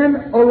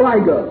 In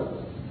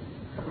oligo.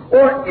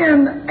 Or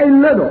in a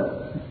little.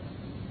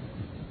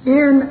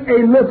 In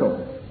a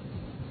little.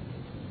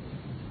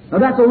 Now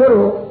that's a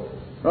literal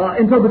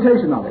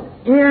interpretation of it.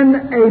 In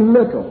a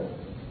little.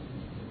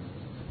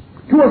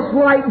 To a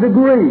slight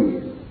degree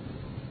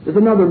is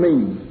another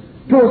meaning.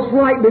 To a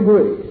slight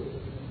degree.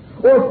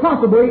 Or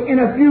possibly in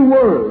a few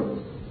words.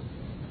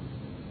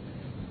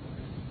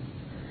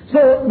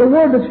 So the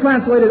word that's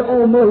translated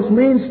almost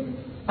means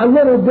a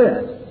little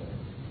bit.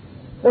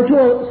 Or to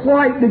a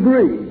slight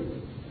degree.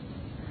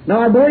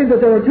 Now I believe that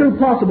there are two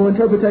possible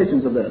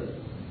interpretations of this.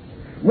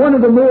 One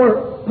of the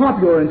more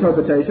popular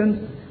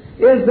interpretations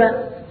is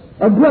that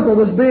Agrippa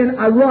was being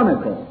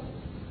ironical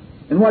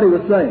in what he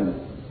was saying.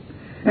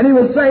 And he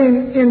was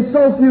saying, in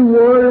so few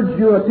words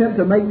you attempt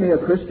to make me a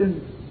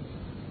Christian.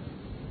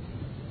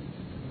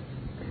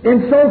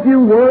 In so few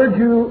words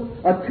you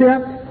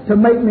attempt to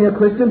make me a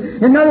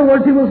Christian. In other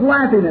words, he was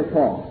laughing at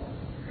Paul.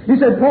 He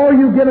said, Paul,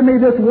 you've given me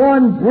this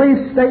one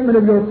brief statement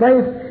of your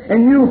faith,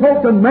 and you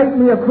hope to make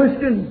me a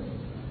Christian.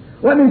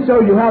 Let me show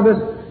you how this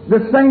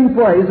same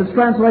phrase that's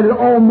translated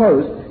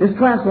almost is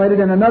translated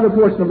in another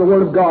portion of the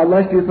Word of God,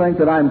 lest you think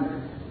that I'm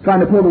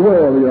trying to pull the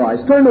wool over your eyes.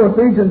 Turn to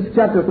Ephesians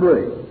chapter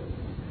 3.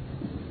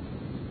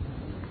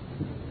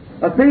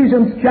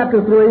 Ephesians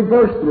chapter 3,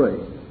 verse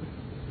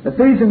 3.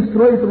 Ephesians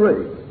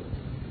 3:3.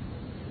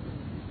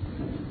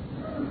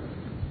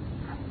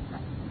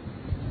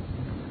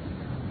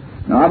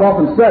 Now, I've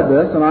often said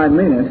this, and I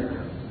mean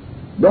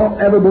it. Don't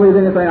ever believe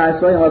anything I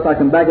say unless I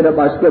can back it up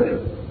by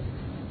Scripture.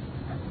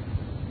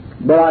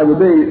 But I would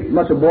be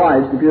much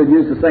obliged if you would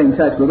use the same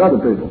text with other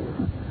people.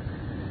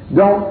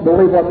 Don't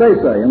believe what they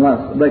say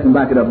unless they can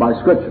back it up by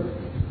Scripture.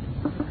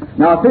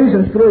 Now,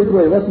 Ephesians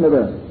 3:3, listen to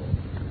this.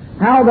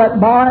 How that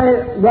by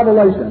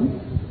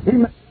revelation He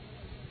made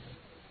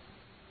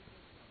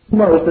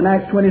most in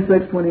Acts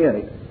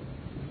 26:28.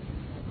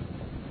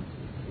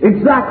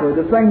 Exactly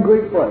the same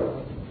Greek phrase.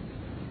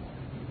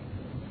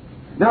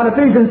 Now, in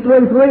Ephesians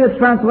 3:3, it's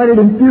translated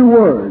in few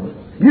words.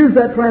 Use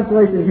that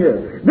translation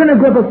here. Then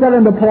Agrippa said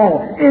unto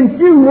Paul, in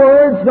few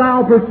words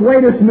thou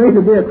persuadest me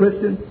to be a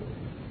Christian.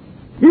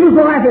 He was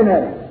laughing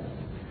at him.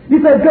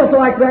 He said, just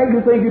like that,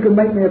 you think you can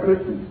make me a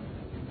Christian?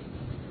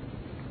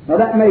 Now,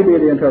 that may be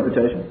the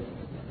interpretation.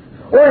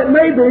 Or it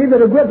may be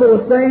that Agrippa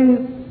was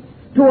saying,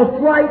 to a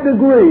slight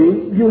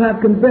degree, you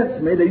have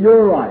convinced me that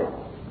you're right.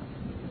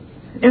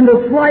 In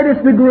the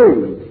slightest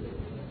degree,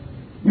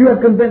 you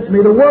have convinced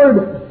me. The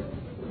word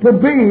To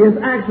be is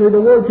actually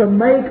the word to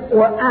make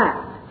or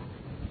act.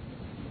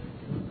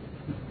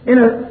 In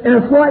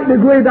a slight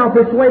degree, thou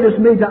persuadest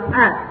me to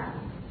act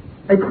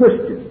a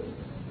Christian.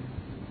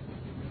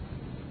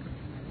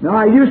 Now,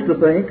 I used to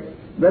think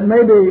that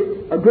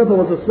maybe Agrippa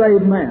was a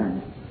saved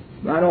man.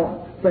 I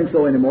don't think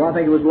so anymore. I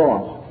think he was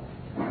lost.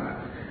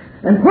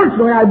 And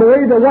personally, I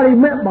believe that what he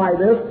meant by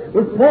this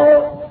was,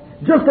 Paul,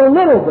 just a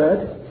little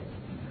bit,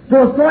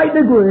 to a slight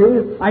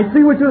degree, I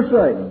see what you're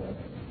saying.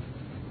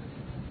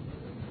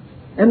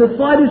 In the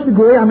slightest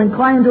degree, I'm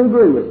inclined to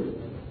agree with you.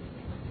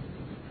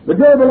 But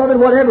dear beloved,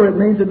 whatever it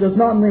means, it does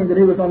not mean that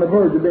he was on the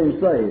verge of being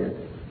saved.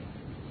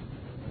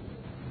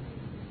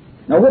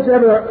 Now,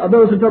 whichever of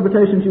those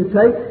interpretations you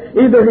take,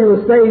 either he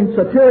was saying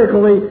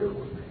satirically,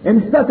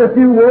 in such a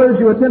few words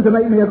you attempt to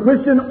make me a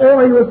Christian,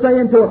 or he was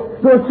saying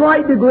to a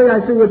slight degree,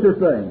 I see what you're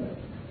saying.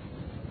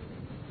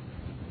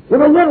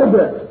 With a little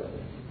bit,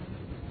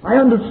 I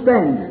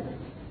understand you.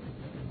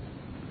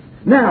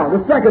 Now,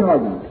 the second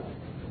argument,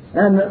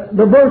 and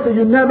the verse that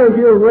you never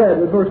hear read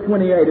with verse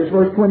 28 is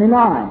verse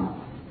 29.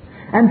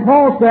 And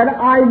Paul said,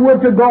 I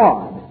would to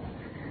God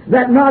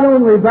that not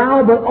only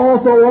thou, but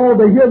also all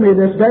that hear me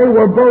this day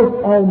were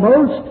both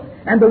almost,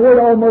 and the word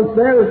almost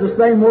there is the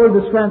same word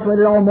that's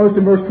translated almost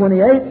in verse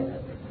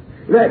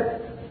 28,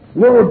 that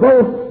were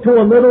both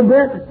to a little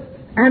bit,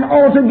 and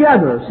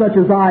altogether such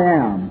as I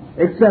am,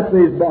 except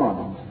these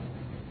bonds.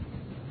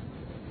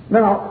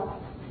 Now,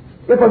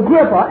 if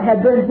Agrippa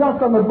had been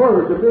just on the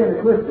verge of being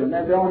a Christian,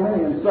 as the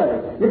Arminians say,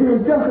 if he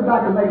was just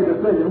about to make a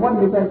decision, what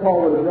do you think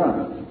Paul would have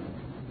done?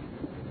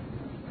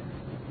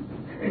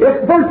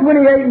 If verse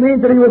 28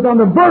 means that he was on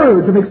the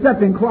verge of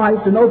accepting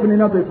Christ and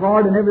opening up his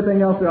heart and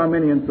everything else the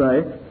Arminians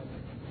say,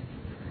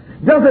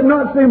 does it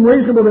not seem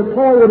reasonable that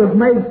Paul would have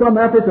made some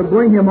effort to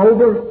bring him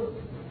over?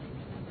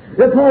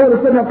 That Paul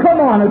would have said, now come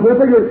on,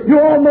 Agrippa,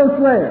 you're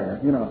almost there.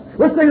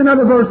 Let's sing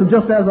another verse of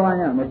Just As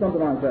I Am, or something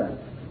like that.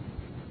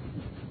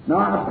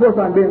 Now, of course,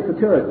 I'm being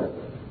satirical.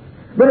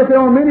 But if the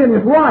Arminian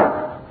is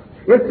right,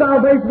 if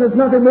salvation is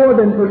nothing more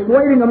than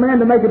persuading a man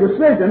to make a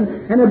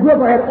decision, and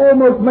Agrippa had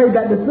almost made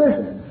that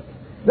decision,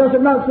 does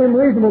it not seem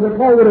reasonable that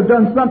Paul would have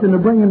done something to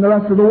bring him the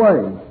rest of the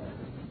way?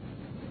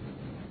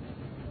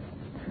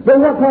 But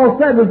what Paul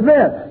said was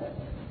this.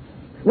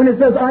 When it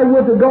says, I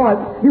would to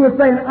God, he was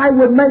saying, I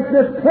would make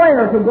this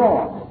prayer to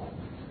God.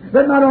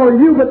 That not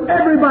only you, but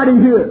everybody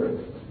here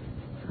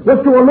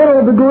was to a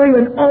little degree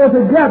and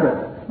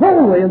altogether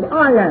holy as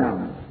I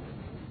am,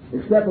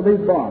 except for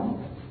these bonds.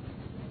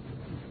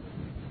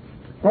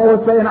 Paul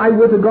was saying, I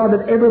would to God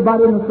that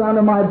everybody in the sound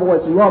of my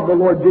voice love the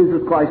Lord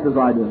Jesus Christ as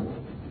I do.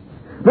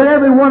 That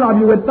every one of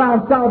you had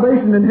found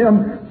salvation in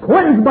Him,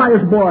 cleansed by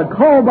His blood,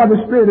 called by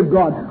the Spirit of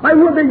God. I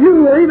would that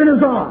you were even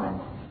as I.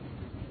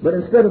 But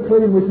instead of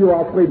pleading with you,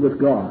 I'll plead with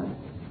God.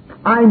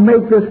 I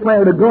make this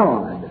prayer to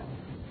God.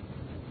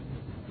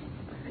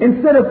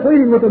 Instead of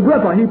pleading with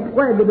Agrippa, he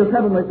pled with his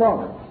Heavenly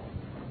Father.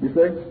 You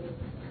see?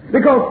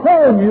 Because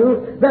Paul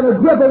knew that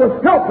Agrippa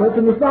was helpless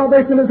in the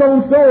salvation of his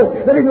own soul,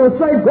 that if he was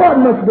saved, God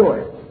must do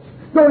it.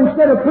 So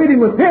instead of pleading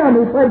with him,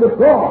 he pled with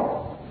God.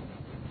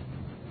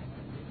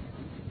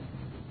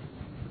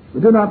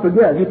 But do not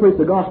forget, he preached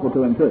the gospel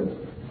to him too.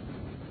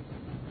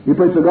 He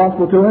preached the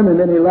gospel to him, and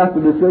then he left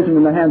the decision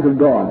in the hands of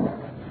God.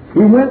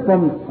 He went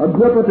from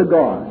Agrippa to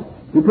God.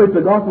 He preached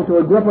the gospel to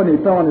Agrippa, and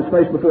he fell on his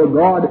face before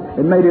God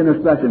and made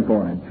intercession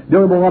for him.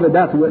 Dear beloved,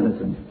 that's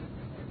witnessing.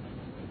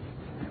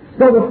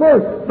 So the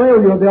first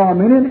failure of the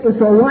Arminian is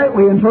to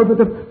rightly interpret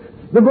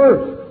the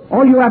verse.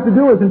 All you have to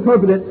do is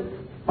interpret it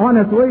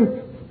honestly,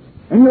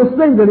 and you'll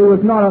see that he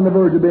was not on the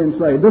verge of being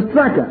saved. The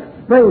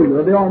second failure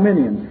of the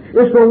Arminian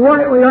is to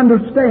rightly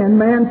understand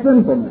man's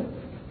sinfulness.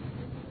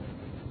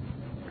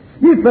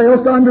 He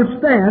fails to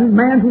understand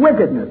man's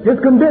wickedness, his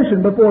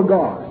condition before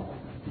God.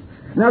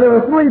 Now, there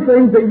are three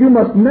things that you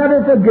must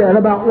never forget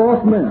about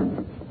lost men.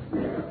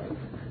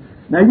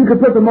 Now, you could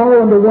put them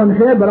all under one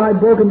head, but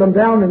I've broken them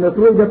down into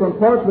three different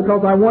parts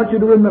because I want you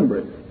to remember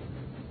it.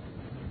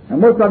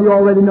 And most of you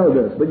already know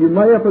this, but you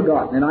may have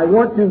forgotten. And I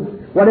want you,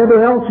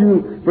 whatever else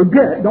you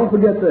forget, don't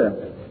forget this.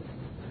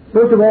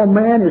 First of all,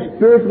 man is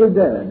spiritually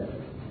dead.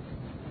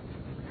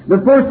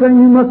 The first thing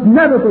you must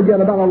never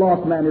forget about a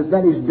lost man is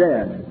that he's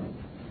dead.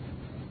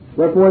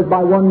 Wherefore, as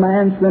by one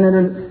man sin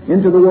entered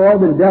into the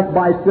world, and death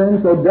by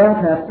sin, so death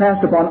hath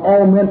passed upon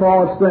all men for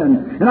all have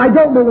sinned. And I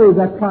don't believe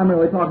that's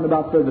primarily talking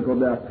about physical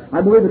death.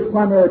 I believe it's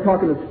primarily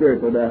talking of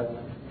spiritual death.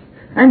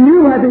 And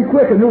you have been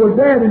quickened, who were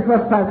dead in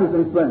trespasses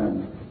and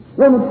sins.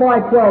 Romans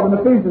 5:12 and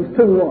Ephesians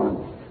 2:1.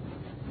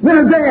 Men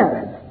are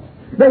dead.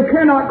 They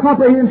cannot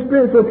comprehend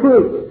spiritual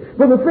truth,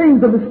 for the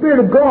things of the Spirit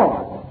of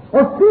God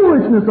are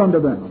foolishness unto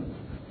them.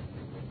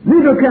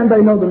 Neither can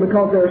they know them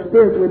because they are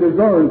spiritually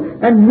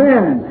discerned. And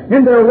men,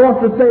 in their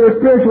lost state, are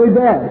spiritually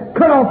dead,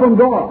 cut off from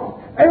God,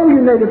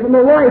 alienated from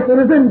the life that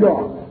is in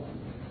God.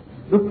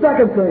 The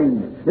second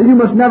thing that you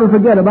must never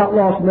forget about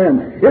lost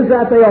men is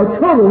that they are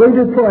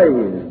totally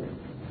depraved.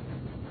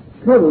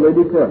 Totally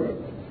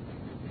depraved.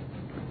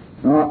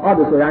 Now,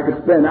 obviously, I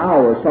could spend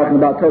hours talking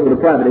about total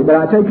depravity, but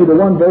I take you to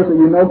one verse that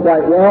you know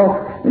quite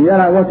well, And yet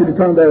I want you to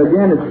turn there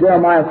again. It's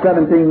Jeremiah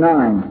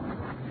 17:9.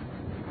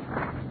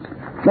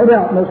 No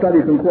doubt most of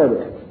you can quote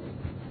it.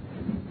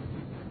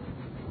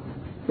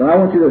 But I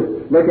want you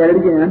to look at it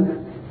again.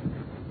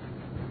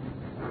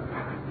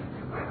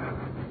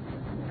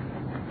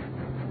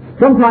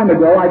 Some time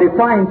ago, I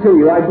defined to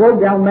you, I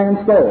broke down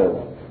man's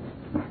soul.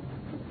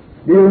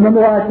 Do you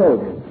remember what I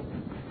told you?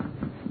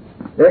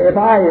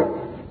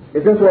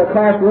 If this were a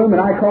classroom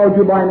and I called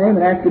you by name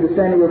and asked you to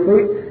stand to your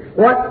feet,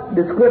 what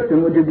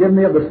description would you give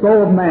me of the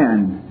soul of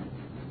man?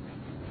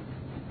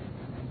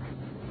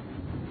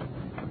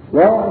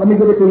 Well, let me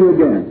give it to you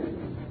again.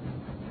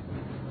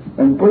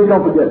 And please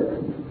don't forget it.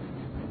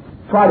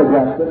 Try to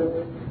grasp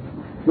it.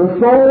 The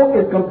soul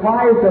is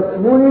comprised of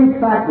three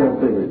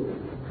faculties.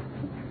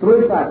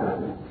 Three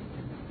faculties.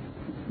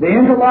 The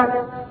intellect,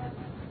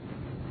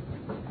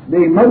 the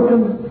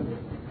emotions,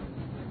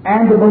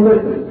 and the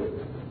volition.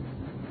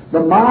 The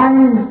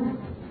mind,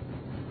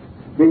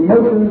 the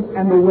emotions,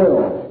 and the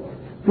will.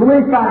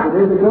 Three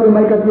faculties that go to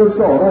make up your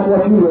soul. That's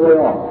what you really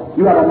are.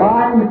 You have a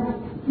mind,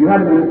 you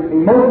have an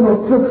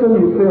emotional system,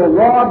 you feel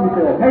love, you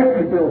feel hate,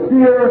 you feel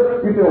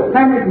fear, you feel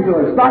panic, you feel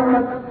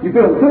excitement, you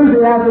feel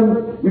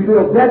enthusiasm, you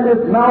feel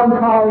deadness,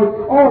 melancholy.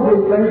 All of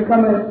these things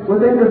come in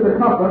within the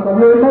circumference of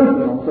your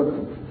emotional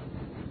system.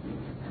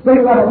 So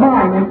you have a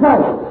mind,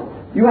 intelligence.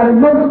 You have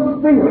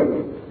emotions, feelings.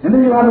 And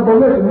then you have a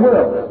volition,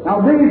 will. Now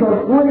these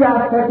are three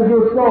aspects of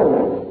your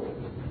soul.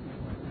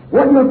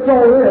 What your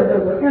soul is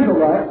an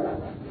intellect,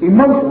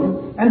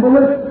 emotion, and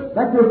volition.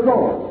 That's your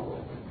soul.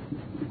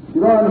 If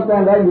you don't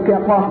understand that, you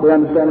can't possibly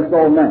understand the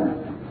soul of man.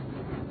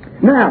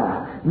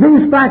 Now,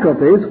 these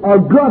faculties are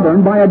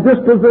governed by a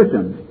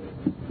disposition.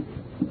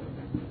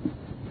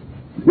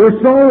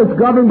 Your soul is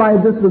governed by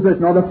a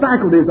disposition, or the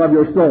faculties of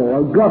your soul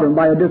are governed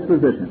by a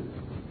disposition.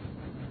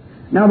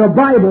 Now, the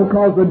Bible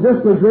calls the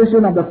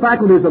disposition of the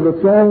faculties of the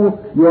soul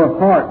your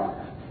heart.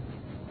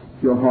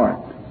 Your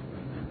heart.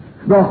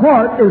 The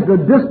heart is the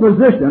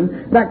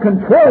disposition that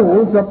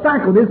controls the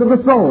faculties of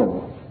the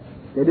soul.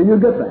 Okay, do you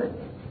get that?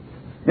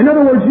 In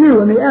other words,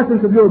 you, in the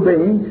essence of your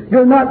being,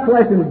 you're not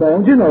flesh and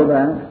bones. You know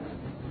that.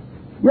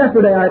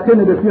 Yesterday I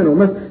attended a funeral,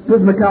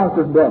 Mrs.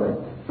 McAllister's brother.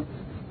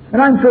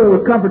 And I'm sure it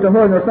was comfort to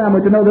her and her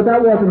family to know that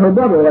that wasn't her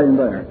brother laying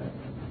there.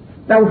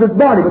 That was his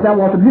body, but that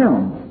wasn't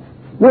him.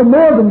 We're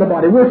more than the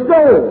body. We're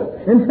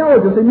soul,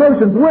 intelligence,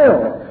 emotions,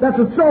 will. That's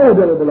a soul,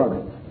 dearly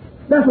beloved.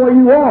 That's what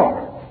you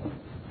are.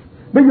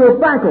 But your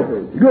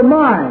faculties, your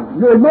mind,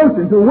 your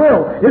emotions, your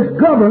will is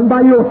governed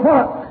by your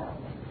heart.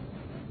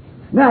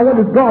 Now, what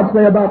does God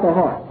say about the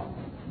heart?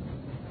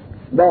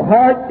 The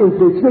heart is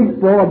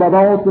deceitful above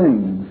all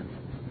things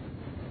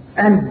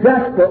and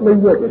desperately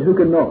wicked. Who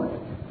can know it?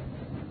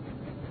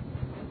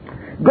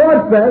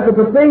 God says that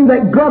the thing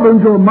that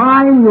governs your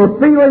mind, your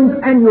feelings,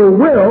 and your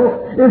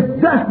will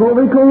is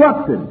desperately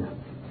corrupted.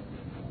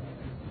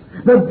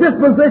 The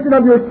disposition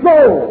of your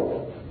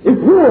soul is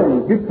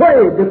ruined,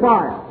 depraved,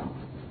 defiled.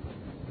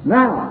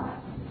 Now,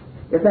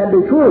 if that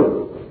be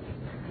true,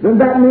 then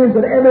that means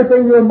that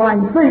everything your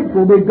mind thinks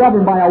will be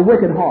governed by a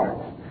wicked heart.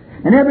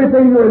 And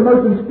everything your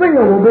emotions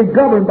feel will be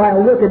governed by a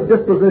wicked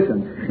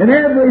disposition. And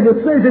every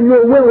decision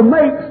your will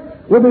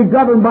makes will be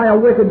governed by a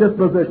wicked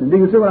disposition. Do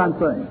you see what I'm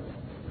saying?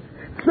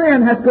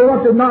 Sin has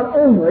corrupted not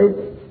only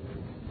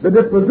the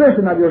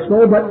disposition of your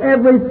soul, but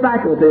every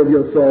faculty of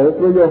your soul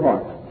through your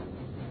heart.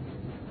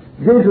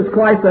 Jesus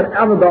Christ said,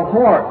 out of the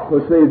heart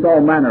proceeds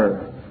all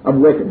manner of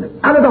wickedness.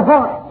 Out of the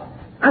heart,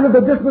 out of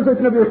the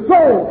disposition of your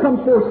soul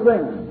comes forth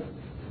sin.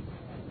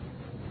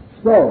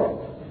 So,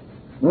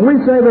 when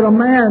we say that a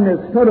man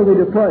is totally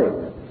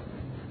depraved,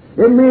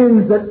 it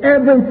means that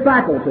every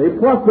faculty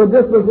plus the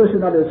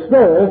disposition of his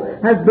soul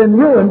has been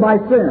ruined by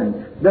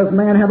sin. Does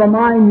man have a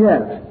mind?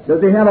 Yes.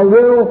 Does he have a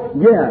will?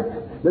 Yes.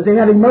 Does he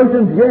have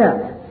emotions?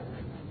 Yes.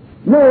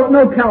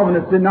 No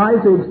Calvinist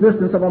denies the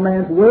existence of a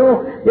man's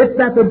will. It's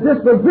that the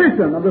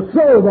disposition of the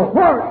soul, the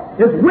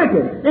heart, is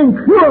wicked,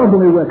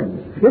 incurably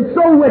wicked. It's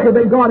so wicked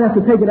that God has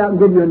to take it out and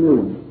give you a new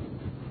one.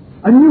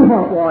 A new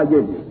heart will I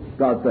give you,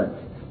 God says.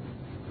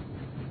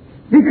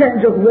 He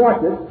can't just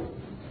wash it.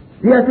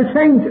 He has to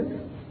change it.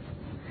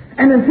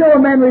 And until a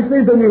man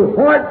receives a new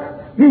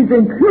heart, he's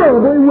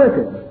incurably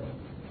wicked.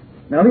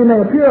 Now, he may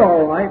appear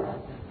all right.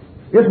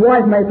 His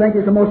wife may think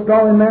he's the most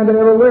darling man that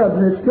ever lived,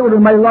 and his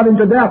children may love him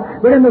to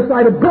death. But in the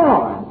sight of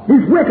God,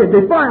 he's wicked,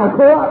 defiled,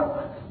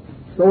 corrupt.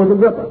 So is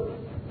Agrippa.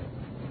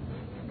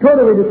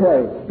 Totally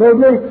depraved.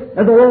 Thirdly,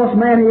 as a lost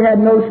man, he had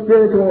no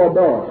spiritual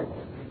ability.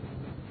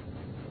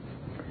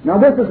 Now,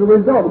 this is the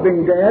result of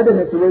being dead, and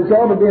it's the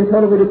result of being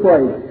totally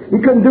depraved. He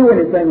couldn't do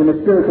anything in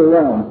the spiritual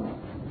realm.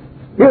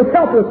 He was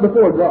helpless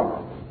before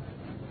God.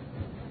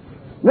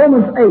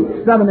 Romans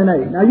 8, 7 and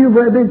 8. Now, you've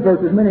read these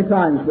verses many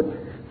times, but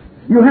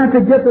you have to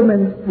get them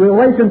in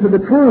relation to the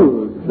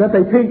truths that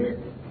they teach.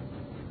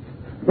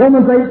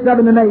 Romans 8,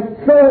 7 and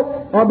 8.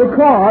 So,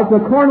 because the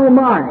carnal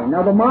mind,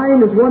 now the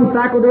mind is one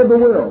faculty of the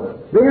will,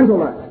 the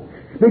intellect.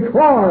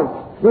 Because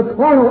the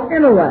carnal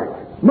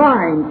intellect,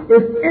 mind,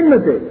 is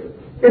enmity.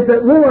 It's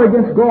at war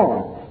against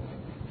God.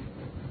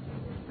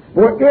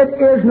 For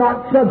it is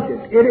not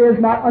subject, it is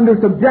not under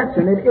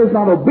subjection, it is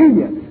not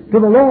obedient to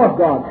the law of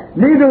God,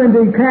 neither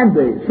indeed can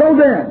be. So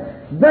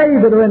then, they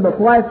that are in the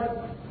flesh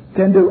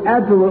can do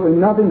absolutely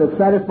nothing that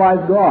satisfies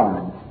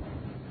God.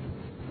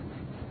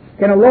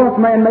 Can a lost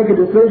man make a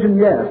decision?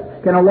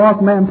 Yes. Can a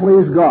lost man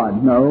please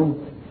God? No.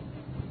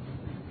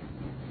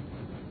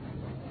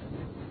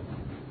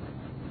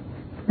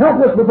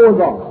 Helpless before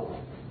God.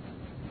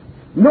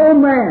 No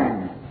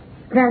man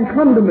can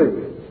come to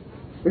me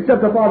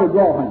except the Father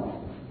draw him.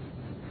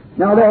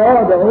 Now there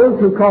are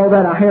those who call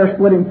that a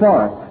hair-splitting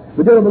forest.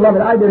 But dear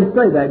beloved, I didn't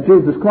say that.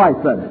 Jesus Christ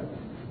said it.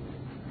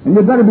 And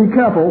you better be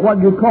careful what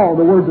you call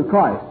the words of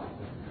Christ.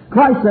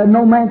 Christ said,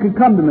 no man can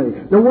come to me.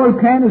 The word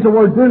can is the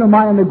word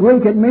dunamai in the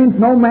Greek. It means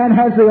no man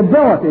has the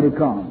ability to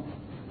come.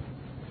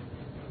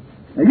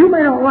 Now you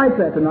may not like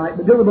that tonight,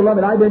 but dear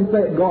beloved, I didn't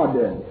say it. God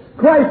did.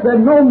 Christ said,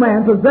 no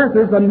man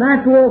possesses the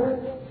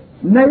natural,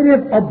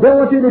 native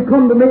ability to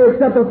come to me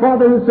except the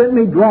Father who sent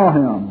me draw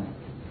him.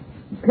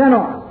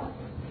 Cannot.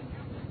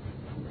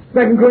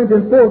 2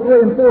 Corinthians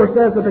 4:3 and 4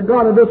 says that the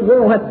God of this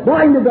world hath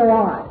blinded their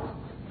eyes,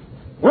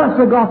 lest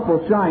the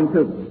gospel shine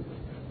to them.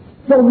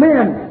 So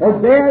men are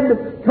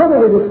dead,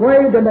 totally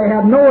depraved, and they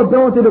have no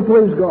ability to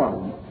please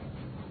God.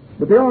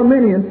 But the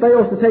Arminian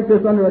fails to take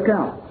this under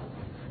account.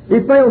 He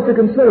fails to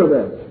consider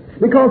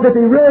this. Because if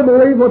he really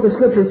believed what the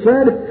Scripture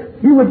said,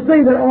 he would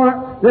see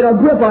that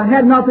Agrippa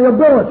had not the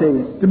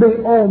ability to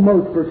be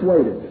almost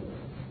persuaded.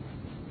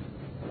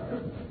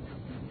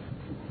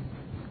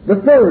 The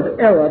third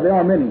error of the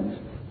Arminians.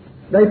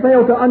 They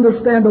fail to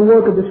understand the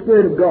work of the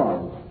Spirit of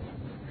God.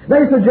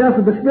 They suggest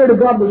that the Spirit of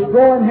God was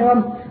drawing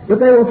him, but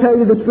they will tell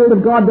you the Spirit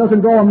of God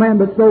doesn't draw a man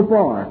but so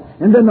far,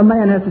 and then the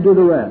man has to do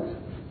the rest.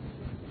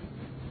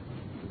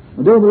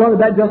 Well, dear beloved,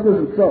 that just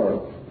isn't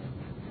so.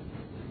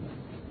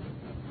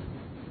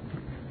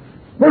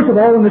 First of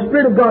all, when the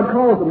Spirit of God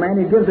calls a man,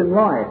 He gives him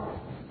life.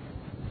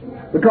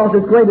 Because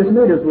his greatest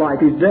need is life.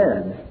 He's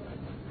dead.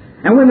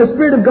 And when the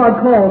Spirit of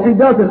God calls, He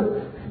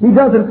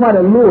doesn't try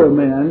to lure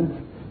men.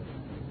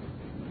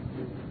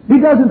 He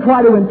doesn't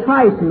try to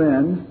entice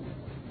men.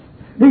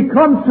 He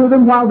comes to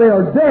them while they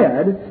are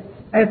dead,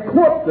 as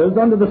corpses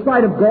under the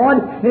sight of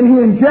God, and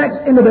He injects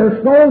into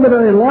their soul the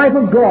very life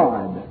of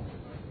God.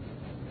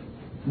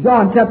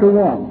 John chapter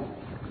 1,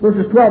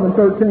 verses 12 and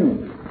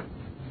 13.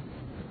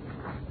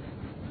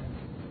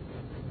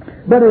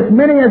 But as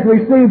many as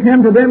received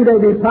Him, to them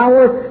gave He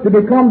power to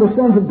become the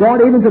sons of God,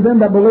 even to them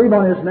that believe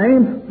on His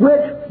name,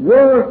 which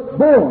were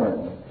born.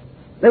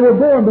 They were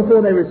born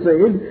before they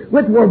received,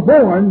 which were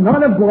born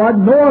not of blood,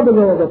 nor of the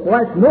will of the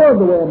flesh, nor of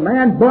the will of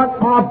man, but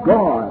of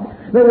God.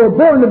 They were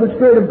born of the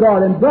Spirit of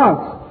God, and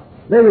thus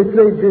they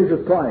received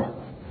Jesus Christ.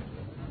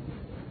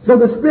 So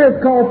the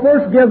Spirit's call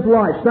first gives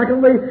life.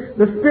 Secondly,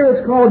 the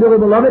Spirit's call, dearly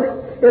beloved,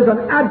 is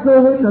an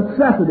absolute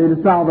necessity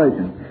to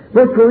salvation.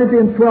 1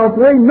 Corinthians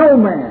 12:3, no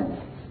man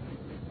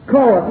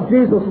calleth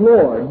Jesus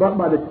Lord but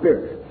by the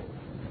Spirit.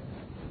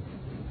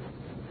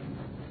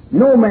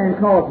 No man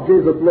calleth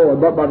Jesus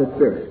Lord but by the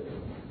Spirit.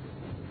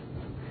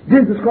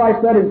 Jesus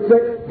Christ said in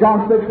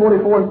John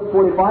 6:44 and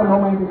 45,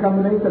 no man can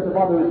come to me except the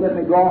Father who sent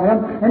me draw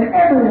him. And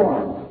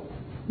everyone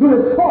who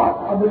is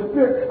taught of the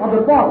Spirit of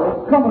the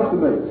Father cometh to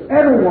me.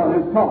 Everyone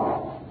who's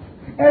taught.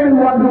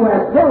 Everyone who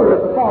has heard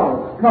of the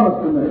Father cometh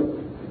to me.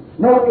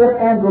 No ifs,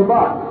 ands, or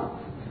buts.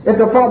 If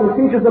the Father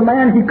teaches a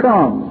man, he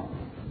comes.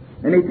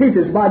 And he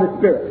teaches by the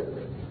Spirit.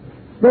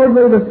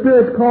 Thirdly, the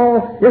Spirit's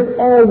call is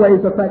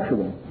always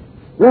effectual.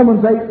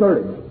 Romans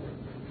 8:30.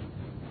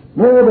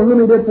 Moreover,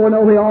 whom He did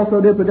foreknow, He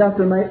also did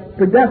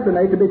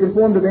predestinate to be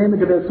conformed to the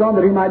image of His Son,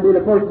 that He might be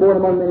the firstborn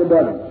among many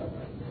brethren.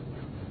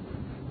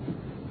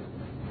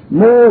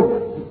 Moreover,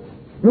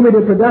 whom He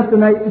did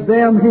predestinate,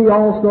 them He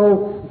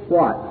also,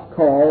 what?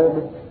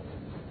 Called.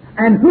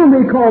 And whom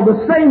He called,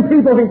 the same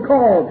people He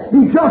called,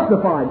 He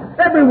justified.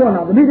 Every one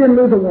of them. He didn't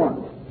lose a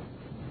one.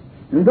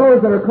 And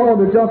those that are called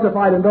are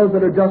justified, and those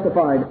that are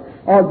justified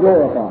are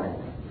glorified.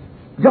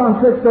 John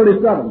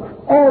 6:37.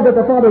 All that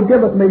the Father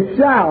giveth me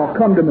shall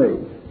come to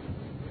me.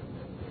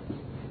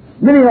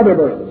 Many other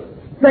verses.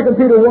 2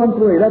 Peter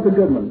 1:3, that's a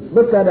good one.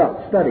 Look that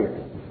up, study it.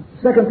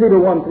 2 Peter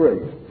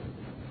 1:3.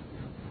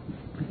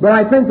 But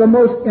I think the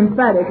most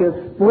emphatic is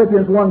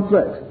Philippians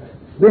 1:6.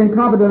 Being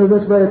confident of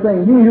this very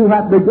thing, He who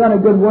hath begun a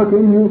good work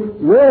in you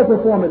will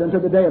perform it unto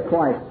the day of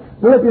Christ.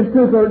 Philippians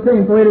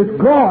 2:13, for it is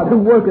God who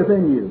worketh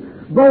in you,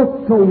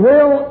 both to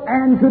will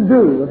and to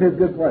do of His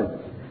good pleasure.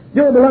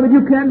 Dear beloved,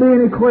 you can't be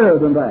any clearer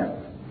than that.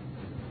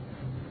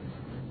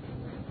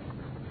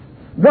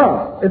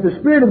 Thus, if the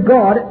Spirit of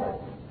God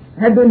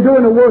had been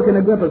doing a work in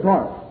Agrippa's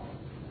heart,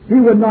 he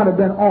would not have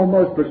been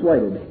almost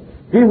persuaded.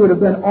 He would have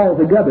been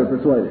altogether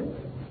persuaded.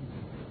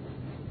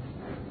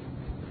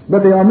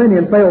 But the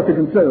Arminian failed to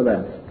consider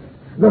that.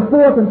 The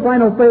fourth and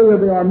final failure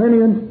of the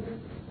Arminians,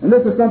 and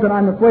this is something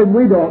I'm afraid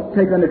we don't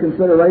take into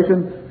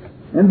consideration,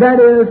 and that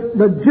is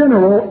the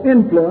general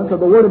influence of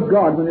the Word of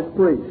God when it's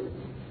preached.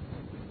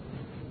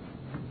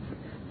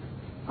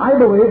 I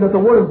believe that the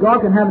Word of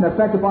God can have an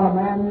effect upon a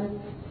man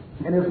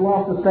in his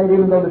lost estate,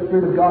 even though the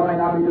Spirit of God may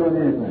not be doing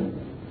anything.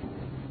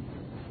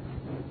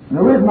 And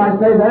the reason I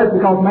say that is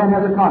because man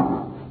has a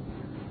conscience.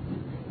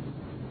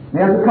 He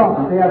has a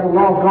conscience. He has the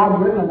law of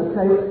God written on the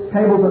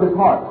tables of his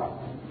heart.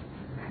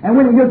 And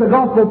when he hears the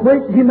gospel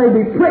preached, he may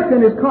be pricked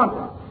in his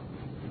conscience.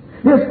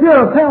 His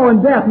fear of hell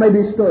and death may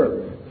be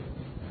stirred.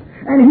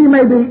 And he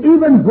may be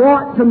even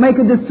brought to make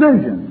a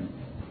decision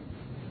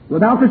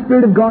without the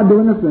Spirit of God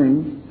doing the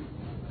thing.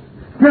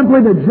 Simply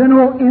the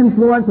general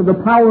influence of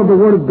the power of the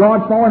Word of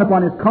God falling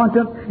upon his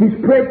conscience. He's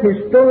pricked,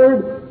 he's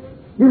stirred.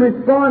 He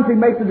responds, he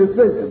makes a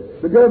decision.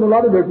 But dear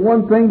beloved, there's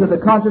one thing that the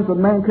conscience of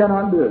man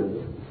cannot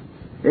do.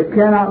 It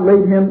cannot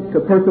lead him to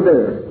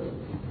persevere.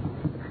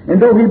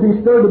 And though he be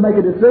stirred to make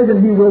a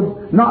decision, he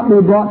will not be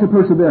brought to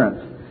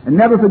perseverance. And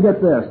never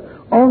forget this.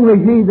 Only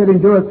he that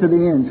endureth to the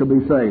end shall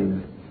be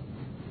saved.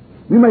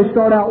 You may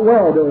start out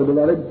well, dear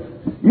beloved.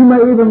 You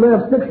may even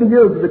live 60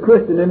 years as a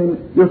Christian and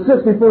in your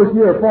 61st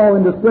year fall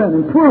into sin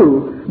and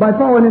prove by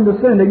falling into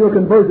sin that your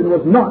conversion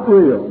was not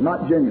real,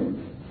 not genuine.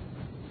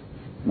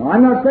 Now,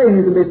 I'm not saying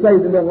you can be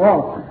saved and then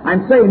lost.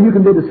 I'm saying you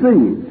can be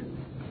deceived.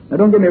 Now,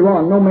 don't get me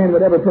wrong. No man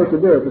would ever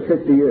persevere for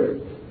 60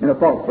 years in a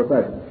false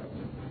profession.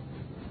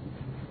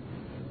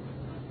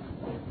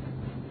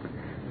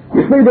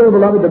 You see, dear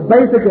beloved, the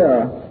basic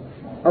error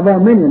of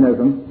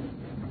Arminianism,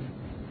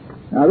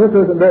 now this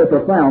isn't very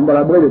profound, but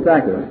I believe it's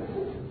accurate.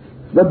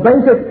 The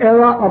basic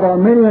error of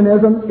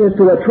Arminianism is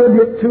to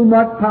attribute too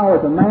much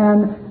power to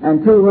man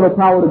and too little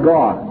power to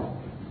God.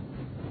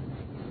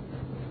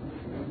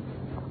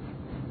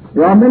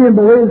 The Arminian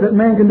believes that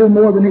man can do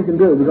more than he can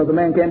do because the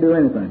man can't do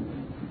anything.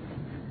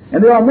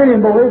 And the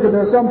Arminian believes that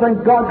there are some things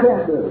God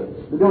can't do.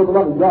 The dear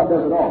beloved, God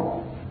does it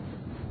all.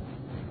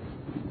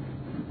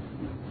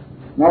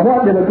 Now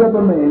what did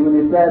Agrippa mean when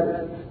he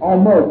said,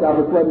 almost I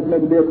persuaded me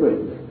to be a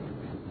Christian?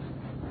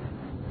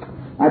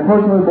 I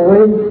personally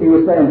believe he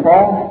was saying,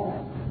 Paul,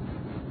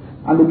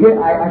 I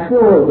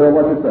sure will do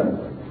what you're saying.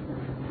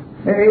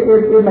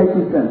 It makes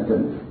some sense to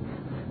me.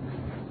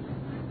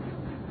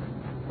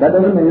 That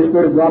doesn't mean the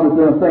Spirit of God is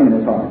doing a thing in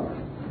his heart.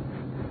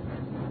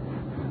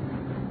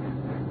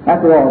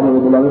 After all, dear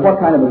beloved, what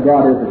kind of a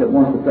God is it that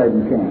wants to save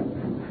and can't?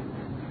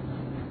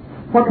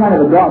 What kind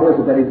of a God is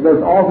it that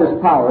exerts all his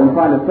power in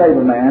trying to save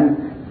a man,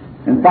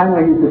 and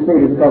finally he's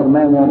defeated because the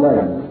man won't let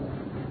him?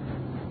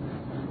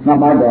 Not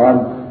my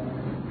God.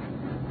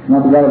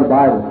 Not the God of the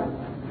Bible.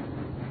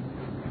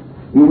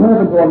 He went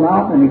up into a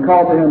mountain and he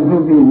called to him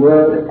whom he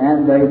would,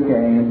 and they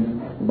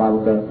came. The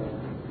Bible says,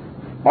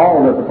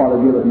 all that the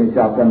Father giveth me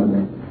shall come to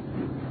me.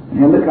 And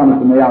him that cometh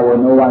to me I will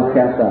in no wise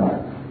cast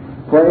out.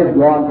 Praise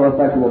God for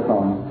effectual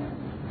calling.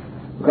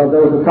 Because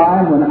there was a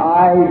time when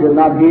I did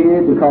not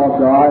heed the call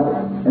of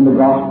God in the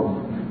gospel.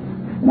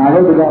 And I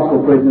heard the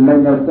gospel preached and it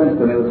made no sense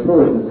to me. It was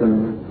foolishness to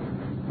me.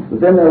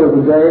 But then there was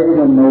a day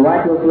when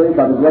miraculously,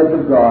 by the grace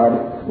of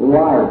God,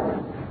 life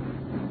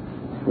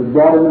was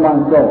brought into my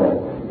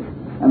soul.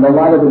 And the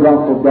light of the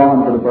gospel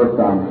dawned for the first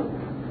time.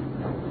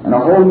 And a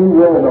whole new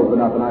world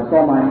opened up, and I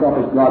saw myself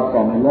as God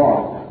saw me,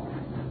 lost.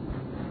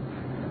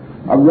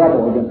 A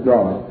rebel against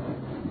God.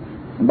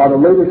 And by the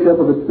leadership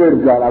of the Spirit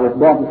of God, I was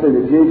brought to see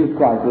that Jesus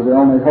Christ was the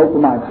only hope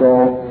of my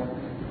soul.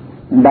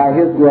 And by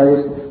His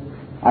grace,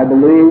 I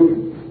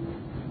believed,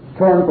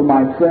 turned from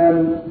my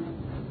sin,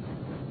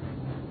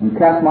 and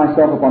cast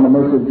myself upon the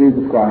mercy of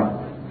Jesus Christ.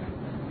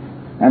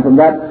 And from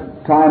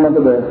that time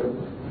unto this,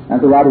 and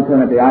throughout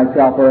eternity, I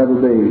shall forever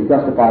be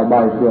justified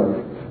by His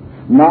grace.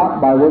 Not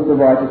by works of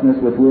righteousness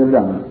which we have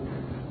done,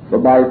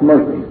 but by His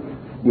mercy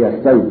He has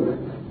saved us.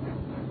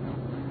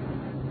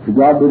 To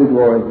God be the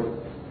glory.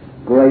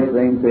 Great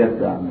things He hath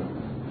done.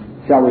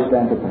 Shall we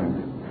stand to pray?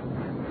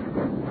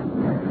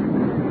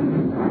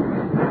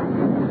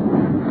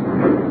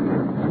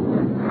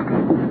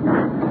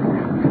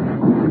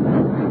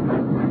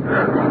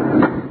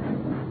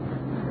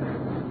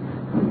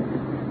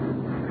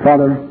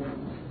 Father,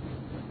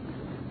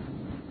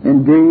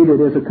 indeed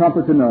it is a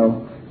comfort to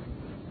know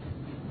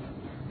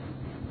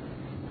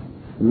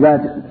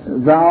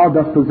that Thou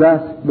dost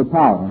possess the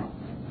power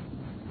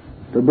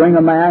to bring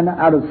a man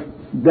out of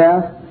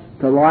death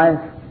to life,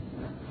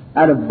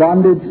 out of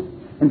bondage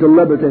into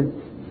liberty,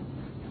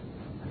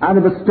 out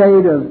of a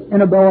state of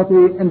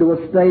inability into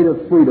a state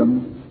of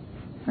freedom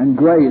and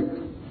grace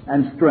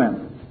and strength.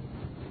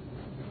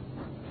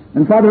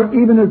 And Father,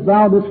 even as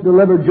Thou didst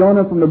deliver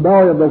Jonah from the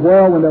belly of the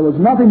whale when there was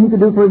nothing he could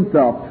do for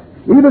himself,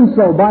 even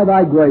so, by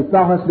Thy grace,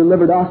 Thou hast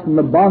delivered us from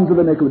the bonds of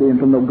iniquity and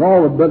from the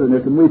gall of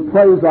bitterness, and we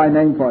praise Thy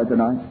name for it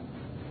tonight.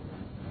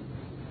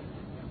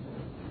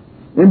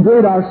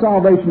 Indeed, our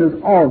salvation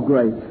is all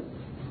grace.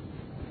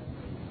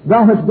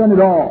 Thou hast done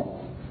it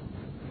all.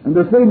 And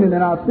this evening,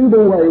 in our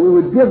feeble way, we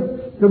would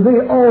give to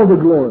Thee all the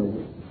glory.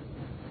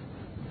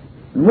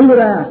 And we would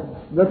ask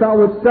that Thou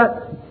would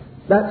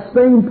set that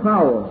same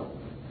power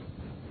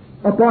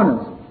upon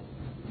us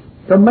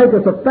to make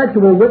us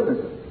effectual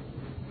witnesses.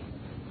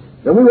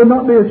 That we will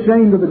not be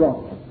ashamed of the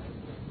gospel.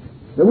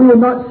 That we will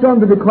not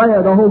shun to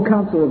declare the whole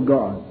counsel of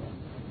God.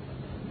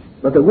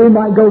 But that we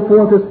might go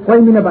forth as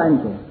flaming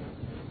evangelists,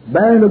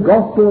 bearing the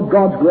gospel of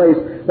God's grace,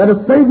 that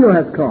a Savior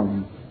has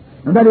come,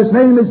 and that His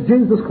name is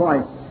Jesus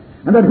Christ,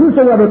 and that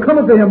whosoever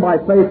cometh to him by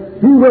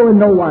faith, he will in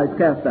no wise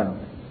cast out.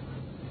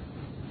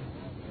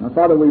 Now,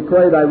 Father, we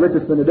pray thy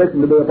richest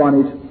benediction to be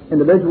upon each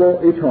individual,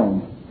 each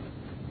home.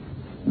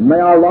 And may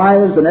our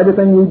lives and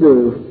everything we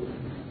do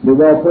be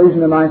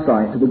well-pleasing in thy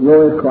sight. To the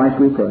glory of Christ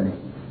we pray.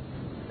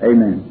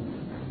 Amen.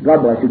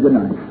 God bless you. Good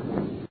night.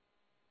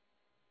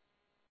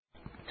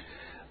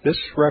 This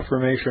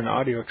Reformation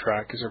audio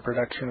track is a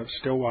production of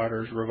Still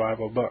Waters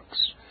Revival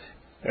Books.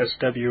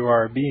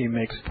 SWRB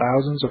makes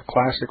thousands of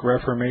classic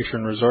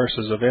Reformation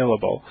resources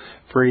available,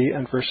 free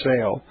and for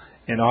sale,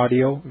 in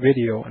audio,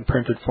 video, and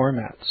printed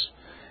formats.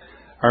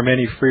 Our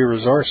many free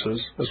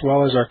resources, as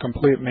well as our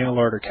complete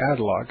mail-order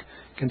catalog,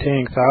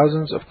 containing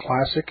thousands of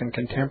classic and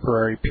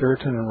contemporary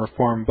Puritan and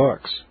Reformed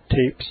books,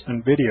 tapes,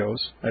 and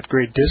videos at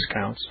great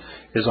discounts,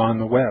 is on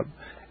the web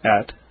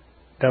at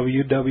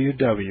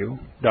www.swrb.com.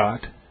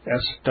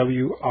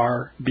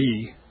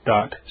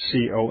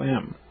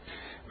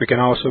 We can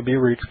also be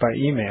reached by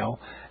email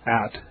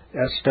at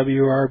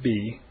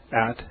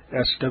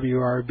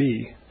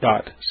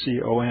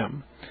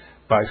swrb@swrb.com,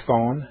 by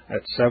phone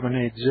at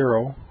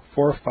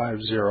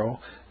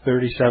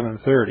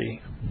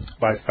 780-450-3730,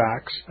 by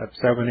fax at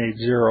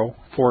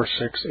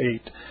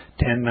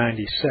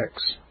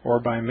 780-468-1096, or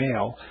by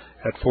mail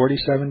at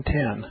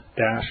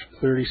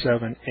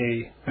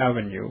 4710-37A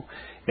Avenue,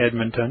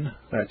 Edmonton,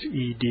 that's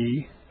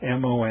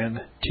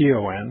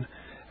Edmonton,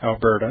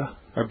 Alberta,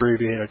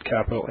 abbreviated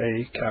capital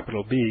A,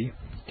 capital B,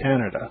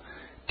 Canada,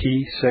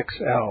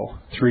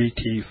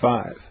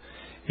 T6L3T5.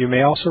 You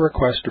may also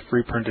request a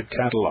free printed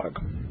catalog.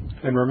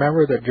 And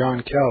remember that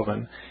John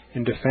Calvin,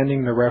 in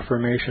defending the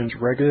Reformation's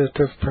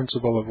regulative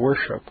principle of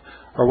worship,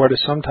 or what is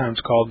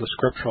sometimes called the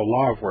scriptural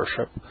law of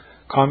worship,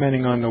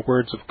 commenting on the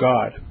words of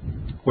God,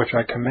 which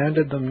I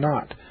commanded them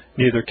not,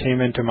 neither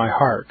came into my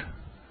heart,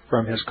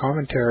 from his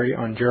commentary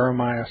on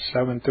Jeremiah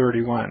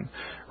 7:31,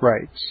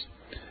 writes,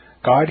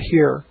 God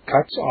here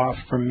cuts off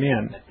from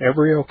men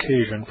every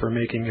occasion for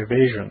making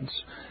evasions,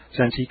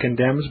 since he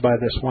condemns by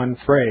this one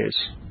phrase,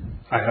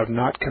 I have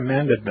not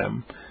commanded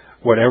them,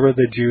 whatever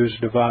the Jews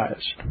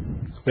devised.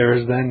 There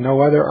is then no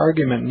other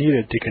argument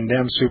needed to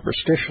condemn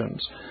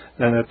superstitions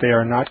than that they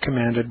are not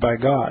commanded by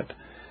God.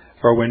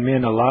 For when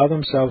men allow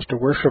themselves to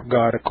worship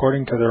God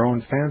according to their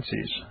own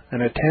fancies,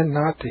 and attend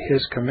not to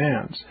his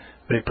commands,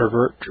 they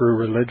pervert true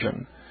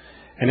religion.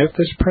 And if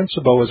this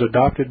principle is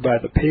adopted by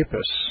the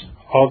papists,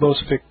 all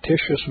those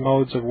fictitious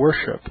modes of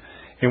worship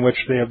in which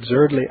they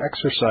absurdly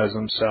exercise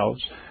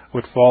themselves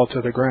would fall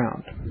to the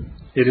ground.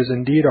 It is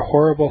indeed a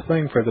horrible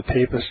thing for the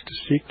papists to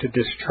seek to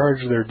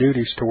discharge their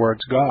duties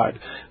towards God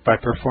by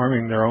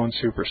performing their own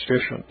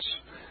superstitions.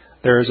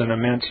 There is an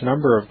immense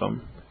number of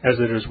them, as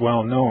it is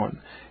well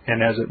known,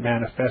 and as it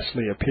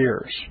manifestly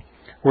appears.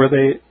 Were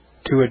they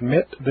to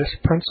admit this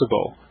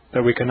principle,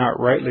 that we cannot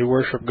rightly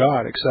worship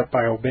God except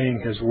by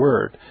obeying his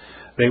word,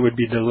 they would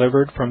be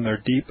delivered from their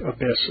deep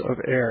abyss of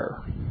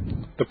error.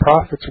 The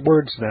prophet's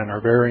words, then, are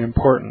very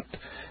important,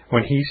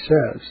 when he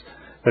says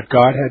that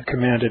God had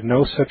commanded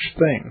no such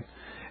thing,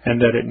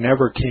 and that it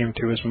never came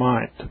to his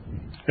mind,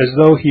 as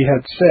though he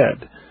had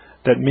said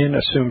that men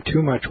assume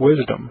too much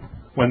wisdom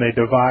when they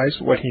devise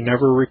what he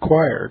never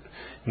required,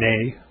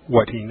 nay,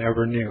 what he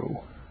never knew.